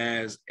he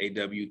has a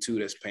W-2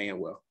 that's paying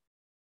well.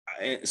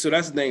 And so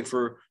that's the thing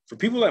for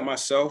people like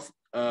myself.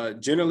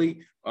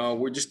 Generally,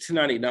 we're just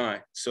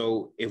 1099.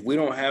 So if we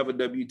don't have a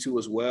W-2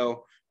 as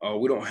well,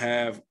 we don't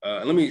have.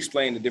 Let me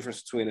explain the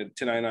difference between a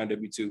 1099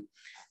 W-2.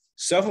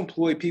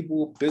 Self-employed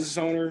people, business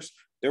owners,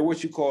 they're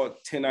what you call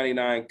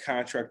 1099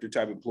 contractor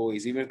type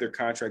employees, even if they're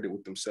contracted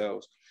with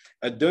themselves.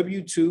 A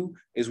W-2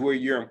 is where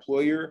your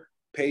employer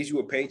pays you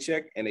a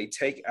paycheck and they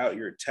take out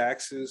your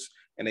taxes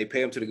and they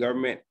pay them to the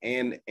government,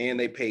 and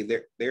they pay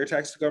their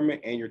tax to the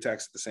government and your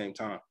tax at the same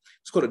time.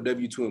 It's called a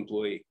W-2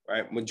 employee,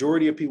 right?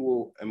 Majority of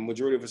people and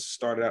majority of us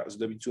started out as a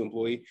W-2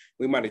 employee.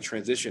 We might have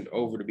transitioned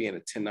over to being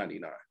a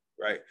 1099,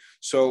 right?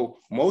 So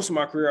most of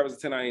my career, I was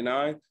a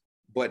 1099,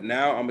 but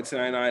now I'm a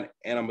 1099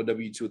 and I'm a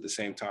W-2 at the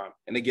same time.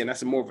 And again,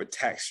 that's more of a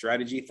tax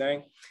strategy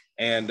thing.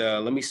 And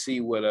let me see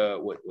what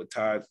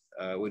Todd,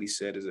 what he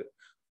said. Is it,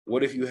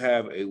 what if you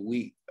have a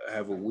week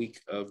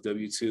of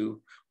W-2?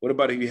 What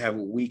about if you have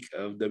a week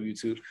of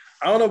W-2?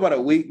 I don't know about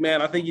a week,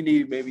 man. I think you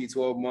need maybe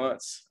 12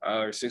 months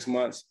or 6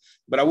 months.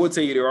 But I will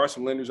tell you, there are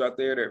some lenders out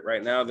there that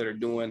right now that are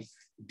doing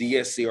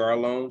DSCR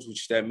loans,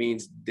 which that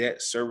means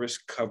debt service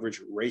coverage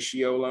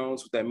ratio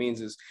loans. What that means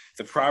is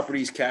the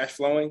property is cash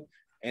flowing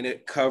and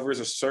it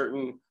covers a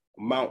certain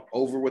amount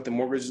over what the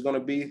mortgage is going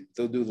to be,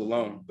 they'll do the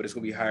loan, but it's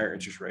going to be higher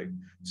interest rate.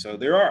 So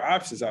there are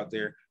options out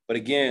there. But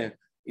again,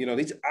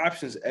 these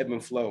options ebb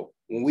and flow.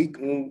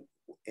 When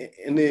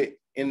in the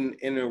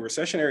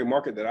recessionary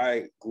market that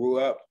I grew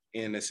up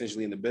in,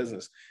 essentially in the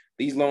business,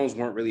 these loans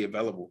weren't really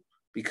available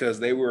because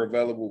they were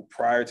available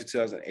prior to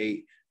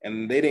 2008,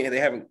 and they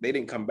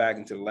didn't come back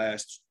into the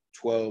last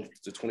 12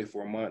 to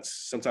 24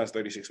 months, sometimes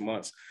 36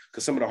 months,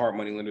 because some of the hard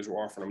money lenders were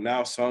offering them.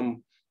 Now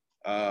some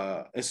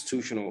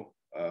institutional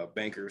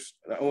bankers,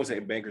 I won't say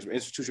bankers, but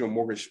institutional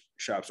mortgage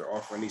shops are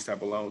offering these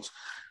type of loans.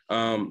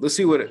 Let's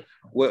see what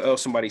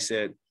else somebody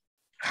said.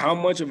 How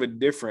much of a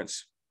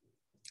difference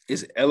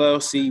is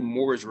LLC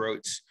mortgage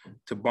rates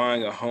to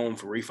buying a home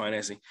for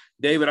refinancing?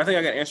 David, I think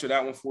I got to answer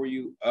that one for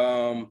you.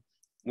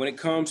 When it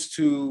comes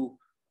to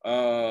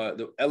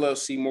the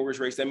LLC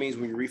mortgage rates, that means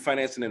when you're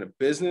refinancing in a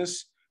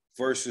business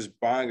versus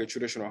buying a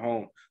traditional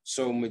home.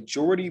 So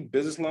majority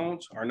business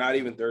loans are not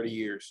even 30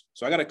 years.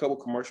 So I got a couple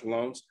commercial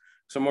loans.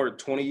 Some are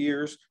 20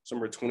 years,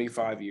 some are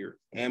 25-year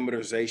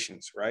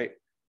amortizations, right?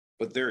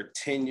 But they're a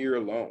 10-year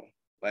loan.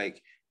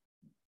 Like,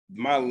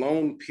 my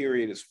loan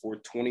period is for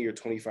 20 or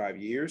 25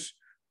 years,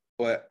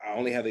 but I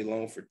only have a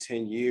loan for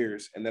 10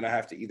 years. And then I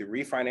have to either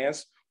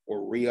refinance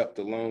or re-up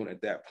the loan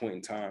at that point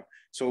in time.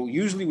 So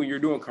usually when you're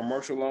doing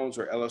commercial loans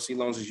or LLC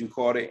loans, as you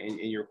called it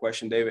in your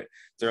question, David,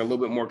 they're a little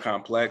bit more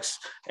complex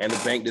and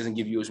the bank doesn't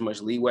give you as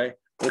much leeway.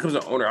 When it comes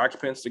to owner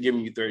occupants, they're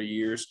giving you 30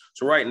 years.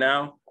 So right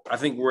now, I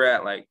think we're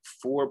at like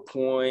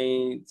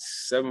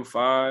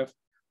 4.75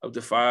 up to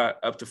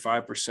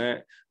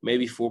 5%,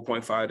 maybe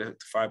 4.5 to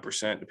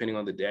 5%, depending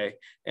on the day.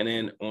 And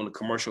then on the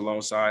commercial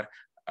loan side,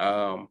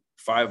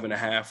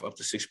 5.5 up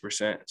to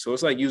 6%. So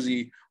it's like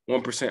usually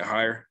 1%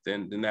 higher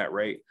than that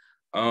rate.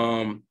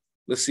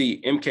 Let's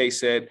see. MK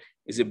said,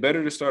 is it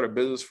better to start a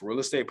business for real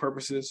estate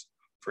purposes,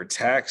 for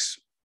tax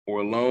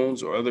or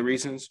loans or other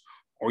reasons,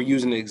 or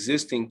use an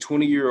existing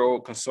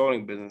 20-year-old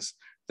consulting business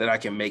that I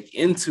can make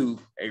into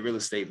a real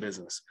estate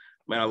business?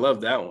 Man, I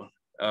love that one.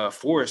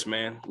 Forrest,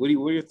 man, what are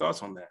your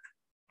thoughts on that?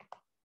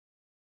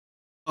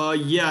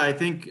 Yeah, I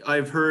think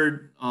I've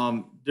heard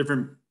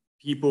different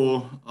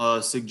people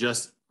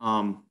suggest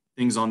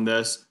things on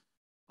this.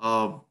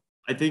 I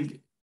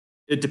think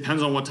it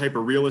depends on what type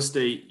of real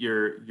estate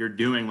you're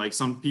doing. Like,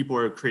 some people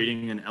are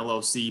creating an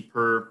LLC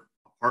per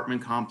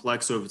apartment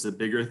complex, so if it's a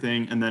bigger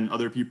thing, and then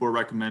other people are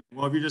recommending,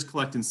 well, if you're just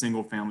collecting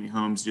single family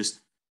homes,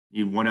 just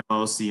You need one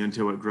LLC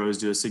until it grows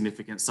to a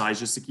significant size,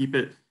 just to keep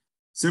it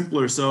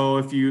simpler. So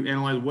if you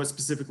analyze what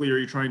specifically are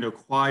you trying to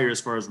acquire as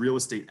far as real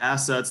estate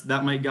assets,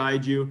 that might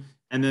guide you.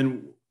 And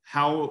then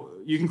how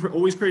you can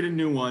always create a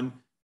new one.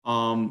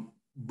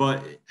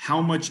 But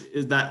how much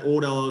is that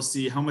old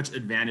LLC? How much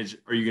advantage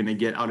are you going to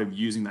get out of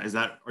using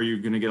that? Are you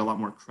going to get a lot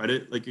more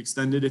credit like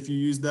extended if you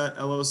use that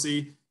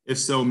LLC? If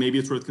so, maybe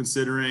it's worth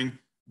considering.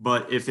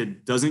 But if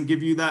it doesn't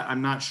give you that,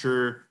 I'm not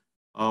sure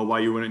why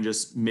you wouldn't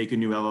just make a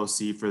new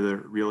LLC for the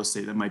real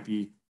estate. That might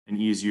be an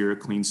easier,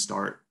 clean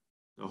start.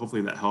 So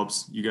hopefully that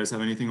helps. You guys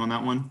have anything on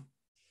that one?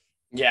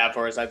 Yeah,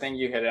 Forrest, I think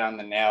you hit it on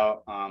the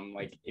nail.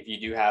 Like if you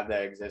do have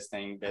the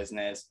existing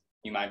business,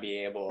 you might be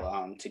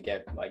able to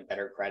get like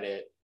better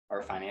credit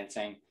or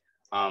financing.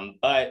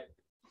 But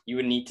you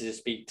would need to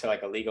speak to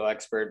like a legal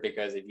expert,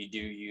 because if you do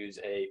use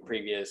a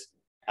previous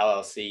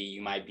LLC,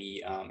 you might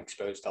be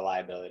exposed to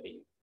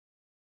liability.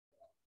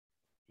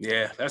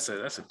 Yeah, that's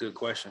a good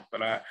question,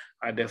 but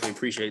I definitely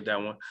appreciate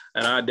that one,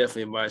 and I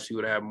definitely advise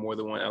people to have more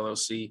than one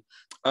LLC.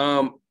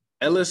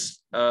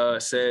 Ellis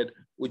said,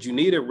 would you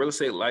need a real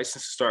estate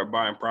license to start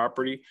buying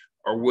property,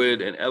 or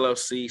would an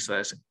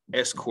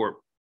LLC/S corp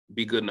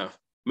be good enough?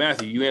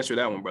 Mathew, you answer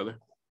that one, brother.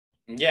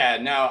 Yeah,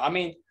 no, I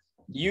mean,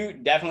 you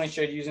definitely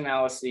should use an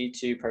LLC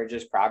to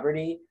purchase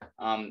property.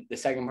 The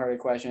second part of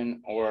the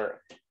question,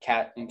 or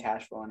cash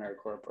flow under a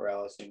corp or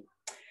LLC.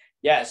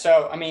 Yeah,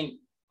 so I mean,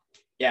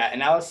 yeah,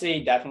 an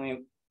LLC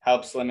definitely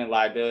helps limit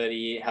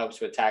liability, helps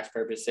with tax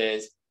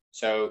purposes.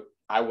 So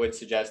I would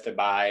suggest to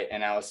buy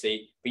an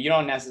LLC, but you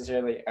don't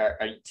necessarily or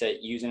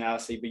to use an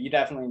LLC, but you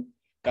definitely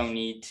don't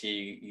need to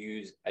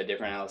use a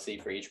different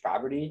LLC for each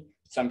property.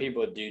 Some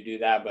people do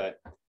that, but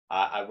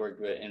I've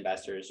worked with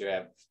investors who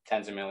have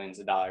tens of millions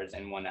of dollars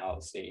in one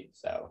LLC.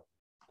 So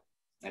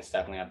it's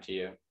definitely up to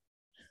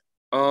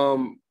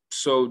you.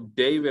 So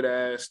David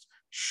asked,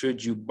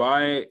 should you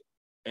buy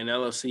an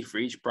LLC for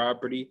each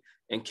property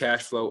and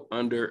cash flow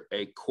under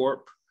a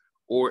corp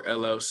or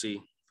LLC?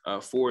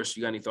 Forrest,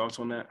 you got any thoughts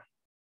on that?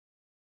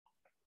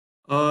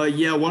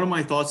 Yeah, one of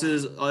my thoughts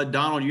is,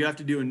 Donald, you have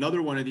to do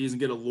another one of these and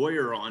get a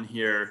lawyer on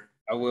here.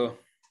 I will.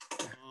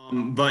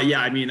 But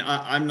yeah, I mean,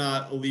 I'm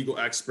not a legal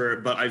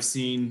expert, but I've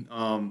seen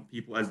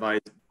people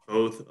advise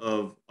both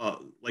of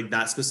like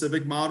that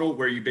specific model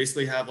where you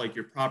basically have like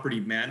your property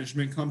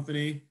management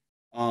company,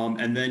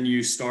 and then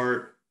you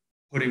start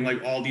putting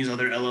like all these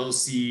other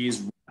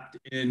LLCs wrapped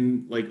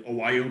in like a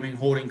Wyoming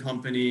holding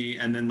company,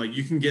 and then like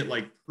you can get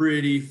like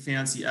pretty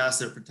fancy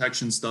asset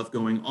protection stuff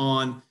going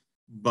on,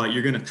 but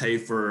you're gonna pay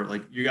for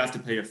like you have to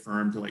pay a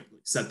firm to like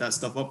set that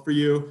stuff up for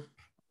you.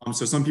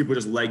 So some people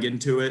just leg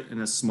into it in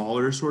a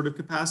smaller sort of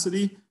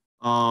capacity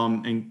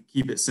and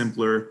keep it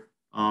simpler.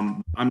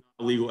 I'm not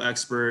a legal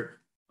expert,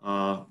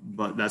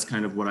 but that's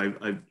kind of what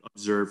I've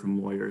observed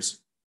from lawyers.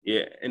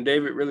 Yeah, and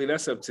David, really,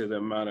 that's up to the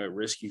amount of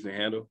risk you can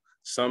handle.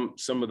 Some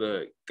of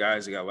the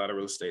guys that got a lot of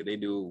real estate, they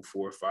do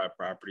 4 or 5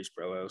 properties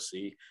per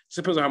LLC. It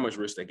depends on how much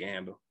risk they can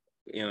handle,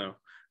 you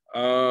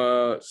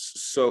know.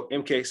 So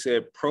MK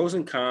said pros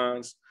and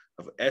cons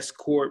of S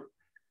corp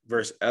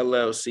versus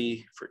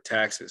LLC for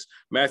taxes.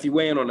 Mathew,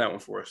 weigh in on that one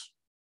for us.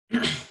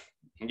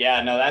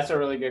 Yeah, no, that's a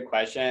really good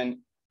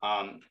question.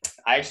 I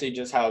actually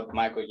just helped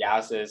Michael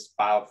Yausis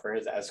file for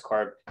his S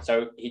corp.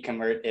 So he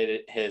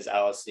converted his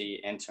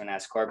LLC into an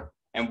S corp.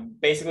 And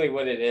basically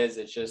what it is,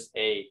 it's just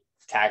a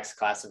tax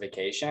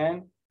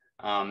classification.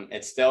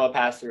 It's still a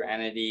pass-through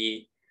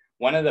entity.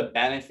 One of the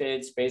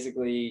benefits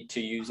basically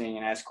to using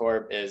an S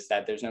corp is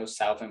that there's no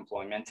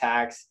self-employment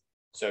tax.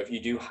 So if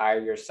you do hire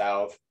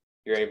yourself,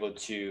 you're able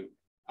to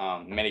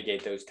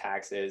mitigate those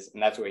taxes.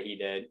 And that's what he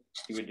did.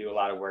 He would do a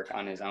lot of work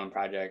on his own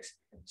projects.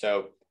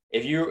 So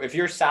if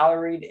you're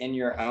salaried in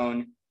your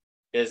own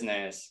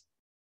business,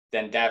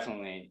 then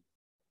definitely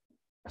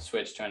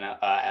switch to an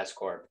S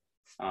corp,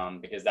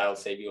 because that'll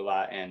save you a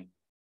lot in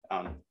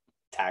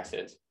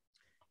taxes.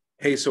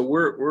 Hey, so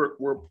we're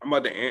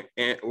about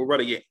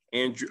to get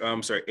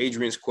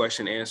Adrian's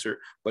question answered.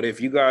 But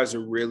if you guys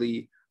are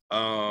really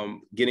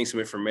getting some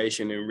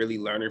information and really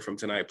learning from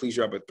tonight, please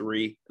drop a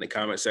 3 in the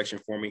comment section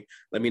for me.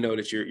 Let me know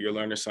that you're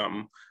learning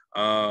something.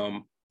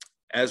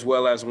 As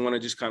well as I want to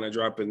just kind of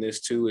drop in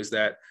this too, is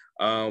that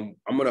I'm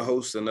going to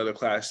host another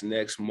class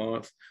next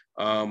month.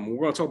 We're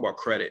going to talk about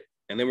credit,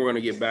 and then we're going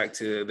to get back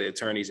to the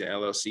attorneys and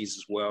LLCs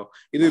as well.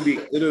 It'll be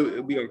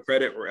on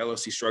credit or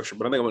LLC structure,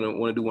 but I think I'm going to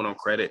want to do one on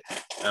credit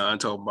and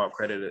talk about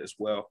credit as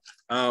well.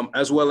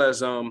 As well as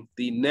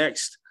the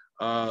next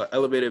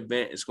Elevate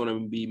event is going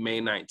to be May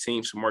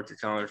 19th. So mark your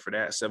calendar for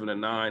that, 7 to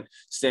 9,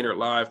 Standard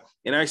Live.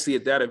 And actually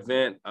at that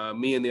event,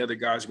 me and the other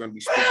guys are going to be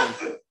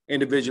speaking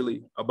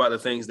individually about the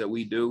things that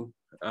we do.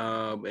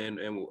 And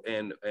we're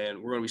going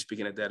to be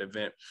speaking at that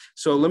event.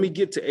 So let me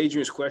get to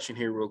Adrian's question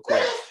here real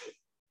quick.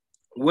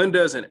 When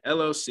does an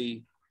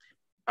LLC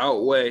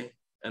outweigh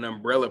an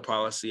umbrella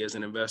policy as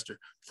an investor?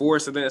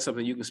 Forrest, I think that's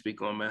something you can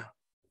speak on, man.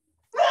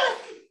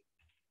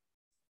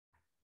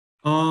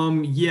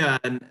 Yeah,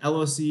 an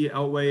LLC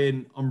outweigh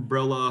an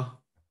umbrella.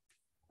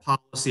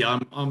 policy.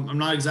 I'm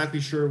not exactly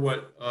sure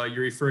what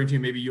you're referring to.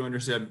 Maybe you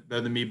understand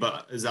better than me,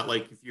 but is that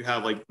like if you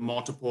have like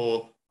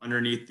multiple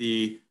underneath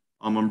the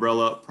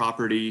umbrella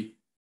property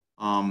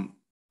um,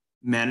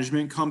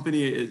 management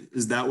company?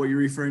 Is that what you're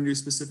referring to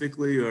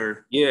specifically,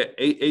 or? Yeah,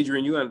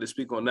 Adrian, you wanted to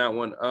speak on that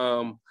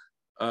one.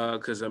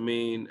 Because I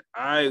mean,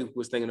 I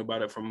was thinking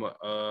about it from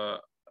a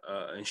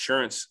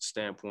insurance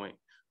standpoint,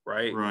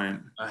 right? Right.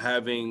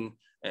 Having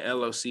an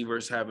LLC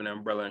versus having an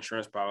umbrella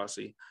insurance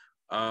policy.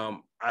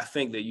 I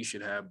think that you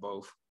should have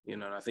both. You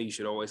know, and I think you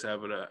should always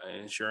have an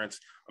insurance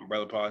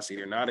umbrella policy.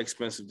 They're not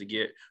expensive to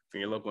get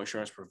from your local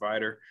insurance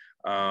provider.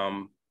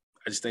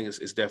 I just think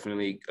it's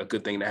definitely a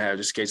good thing to have,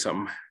 just in case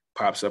something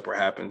pops up or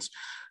happens.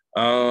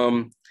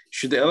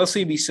 Should the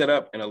LLC be set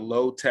up in a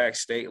low tax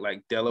state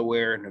like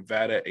Delaware,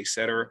 Nevada, et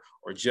cetera,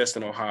 or just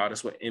in Ohio?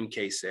 That's what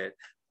MK said.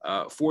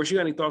 Forrest, you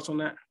got any thoughts on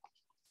that?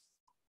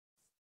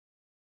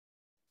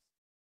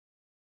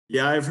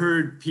 Yeah, I've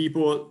heard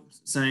people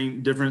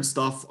saying different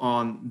stuff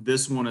on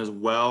this one as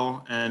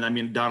well. And I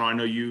mean, Donald, I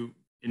know you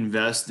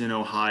invest in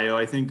Ohio.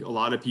 I think a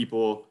lot of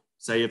people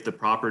say if the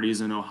property is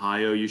in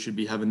Ohio, you should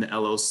be having the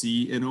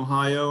LLC in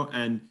Ohio,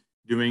 and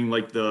doing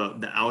like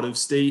the out of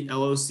state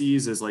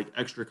LLCs is like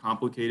extra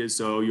complicated.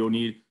 So you'll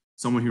need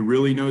someone who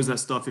really knows that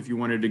stuff if you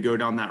wanted to go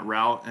down that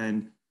route.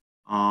 And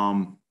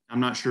I'm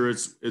not sure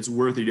it's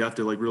worth it. You have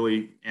to like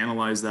really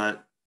analyze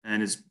that,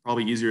 and it's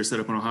probably easier to set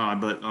up in Ohio.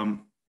 But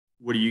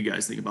what do you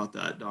guys think about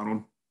that,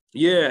 Donald?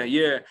 Yeah.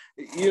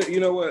 You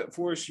know what,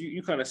 Forrest,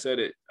 you kind of said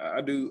it.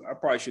 I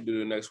probably should do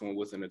the next one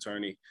with an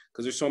attorney,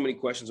 because there's so many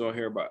questions on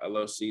here about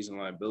LLCs and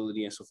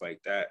liability and stuff like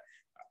that.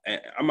 And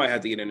I might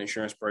have to get an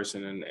insurance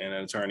person and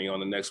an attorney on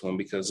the next one,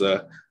 because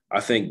I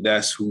think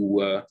that's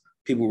who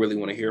people really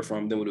want to hear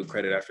from. Then we'll do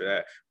credit after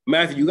that.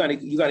 Mathew, you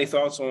got any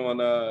thoughts on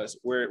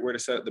where to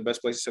set up the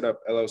best place to set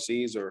up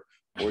LLCs, or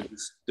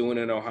just doing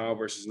it in Ohio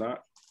versus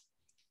not?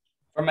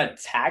 From a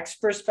tax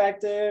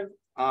perspective,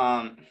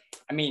 I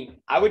mean,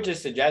 I would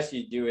just suggest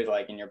you do it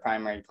like in your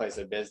primary place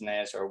of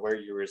business or where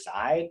you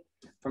reside.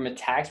 From a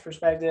tax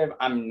perspective,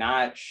 I'm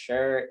not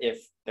sure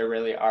if there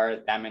really are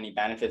that many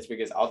benefits,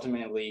 because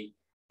ultimately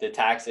the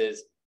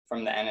taxes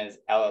from the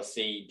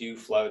LLC do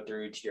flow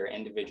through to your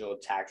individual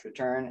tax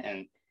return,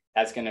 and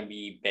that's going to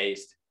be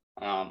based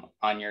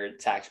on your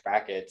tax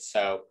bracket.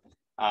 So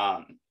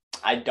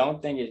I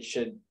don't think it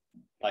should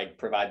like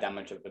provide that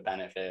much of a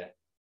benefit.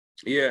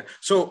 Yeah.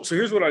 So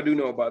here's what I do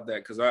know about that,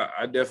 because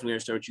I definitely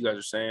understand what you guys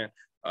are saying.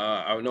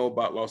 I know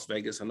about Las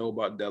Vegas. I know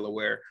about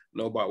Delaware. I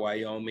know about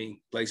Wyoming,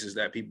 places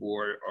that people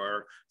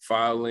are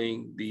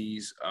filing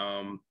these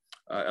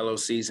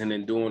LLCs and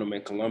then doing them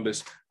in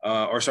Columbus,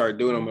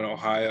 doing them in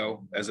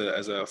Ohio as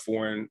a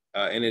foreign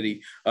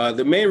entity.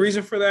 The main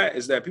reason for that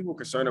is that people are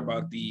concerned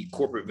about the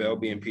corporate veil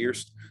being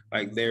pierced,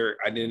 like their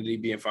identity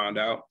being found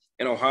out.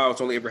 In Ohio, it's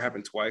only ever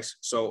happened twice.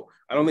 So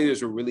I don't think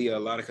there's really a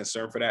lot of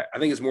concern for that. I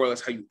think it's more or less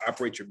how you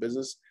operate your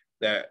business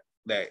that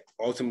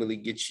ultimately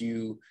gets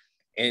you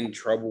in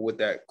trouble with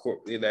that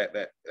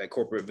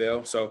corporate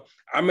veil. So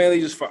I mainly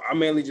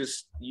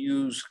just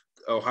use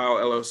Ohio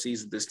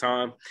LLCs at this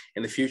time.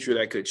 In the future,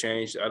 that could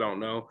change. I don't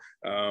know.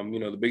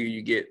 The bigger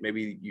you get,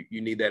 maybe you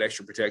need that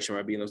extra protection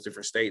might be in those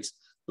different states.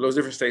 But those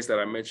different states that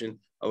I mentioned,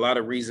 a lot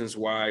of reasons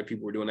why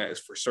people are doing that is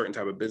for certain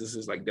type of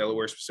businesses, like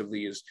Delaware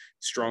specifically is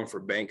strong for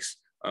banks.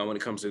 When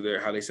it comes to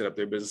how they set up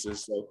their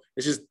businesses. So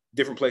it's just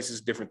different places,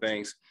 different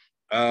things.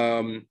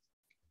 Okay.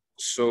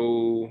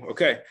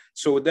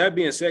 So with that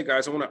being said,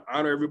 guys, I want to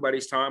honor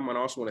everybody's time. And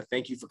I also want to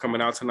thank you for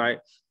coming out tonight.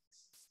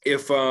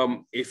 If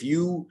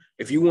you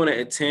want to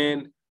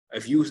attend,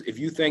 if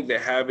you think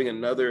that having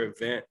another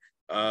event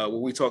where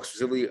we talk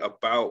specifically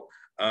about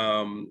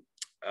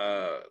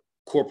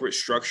corporate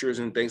structures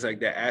and things like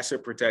that,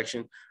 asset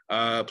protection,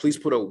 please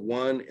put a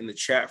 1 in the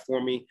chat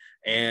for me.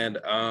 And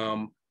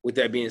with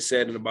that being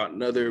said, in about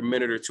another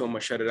minute or two, I'm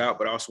going to shut it out.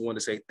 But I also want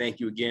to say thank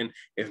you again.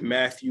 If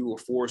Mathew or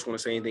Forrest want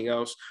to say anything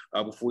else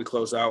before we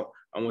close out,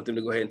 I want them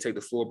to go ahead and take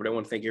the floor. But I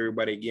want to thank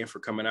everybody again for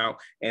coming out.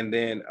 And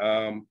then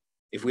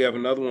if we have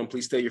another one,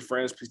 please tell your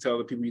friends. Please tell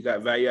the people you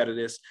got value out of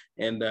this,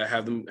 and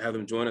have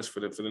them join us for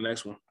the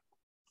next one.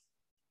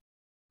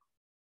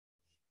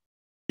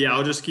 Yeah,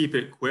 I'll just keep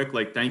it quick.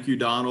 Like, thank you,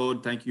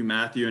 Donald. Thank you,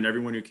 Mathew, and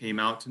everyone who came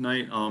out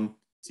tonight.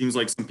 Seems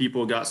like some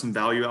people got some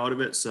value out of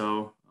it.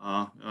 So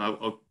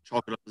I'll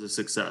chalk it up as a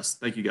success.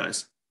 Thank you,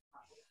 guys.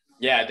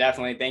 Yeah,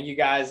 definitely. Thank you,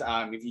 guys.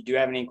 If you do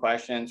have any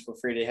questions, feel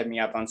free to hit me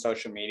up on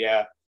social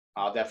media.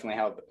 I'll definitely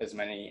help as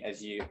many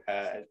as you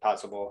as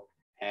possible.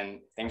 And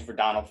thanks for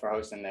Donald for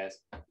hosting this.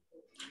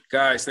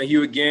 Guys, thank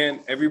you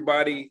again,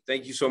 everybody.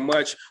 Thank you so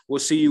much. We'll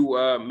see you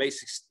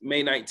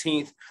May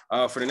 19th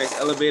for the next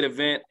Elevate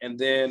event. And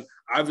then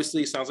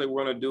obviously it sounds like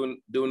we're going to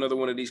do another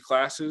one of these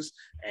classes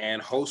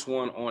and host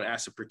one on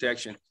asset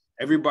protection.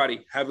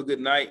 Everybody have a good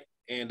night.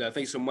 And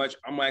thanks so much.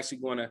 I'm actually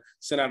going to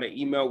send out an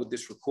email with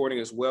this recording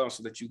as well,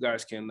 so that you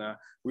guys can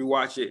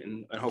rewatch it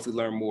and hopefully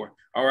learn more.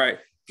 All right.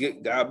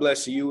 God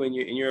bless you and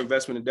your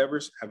investment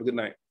endeavors. Have a good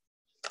night.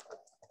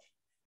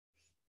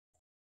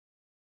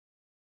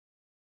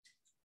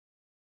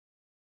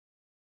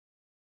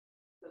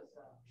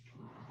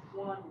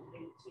 one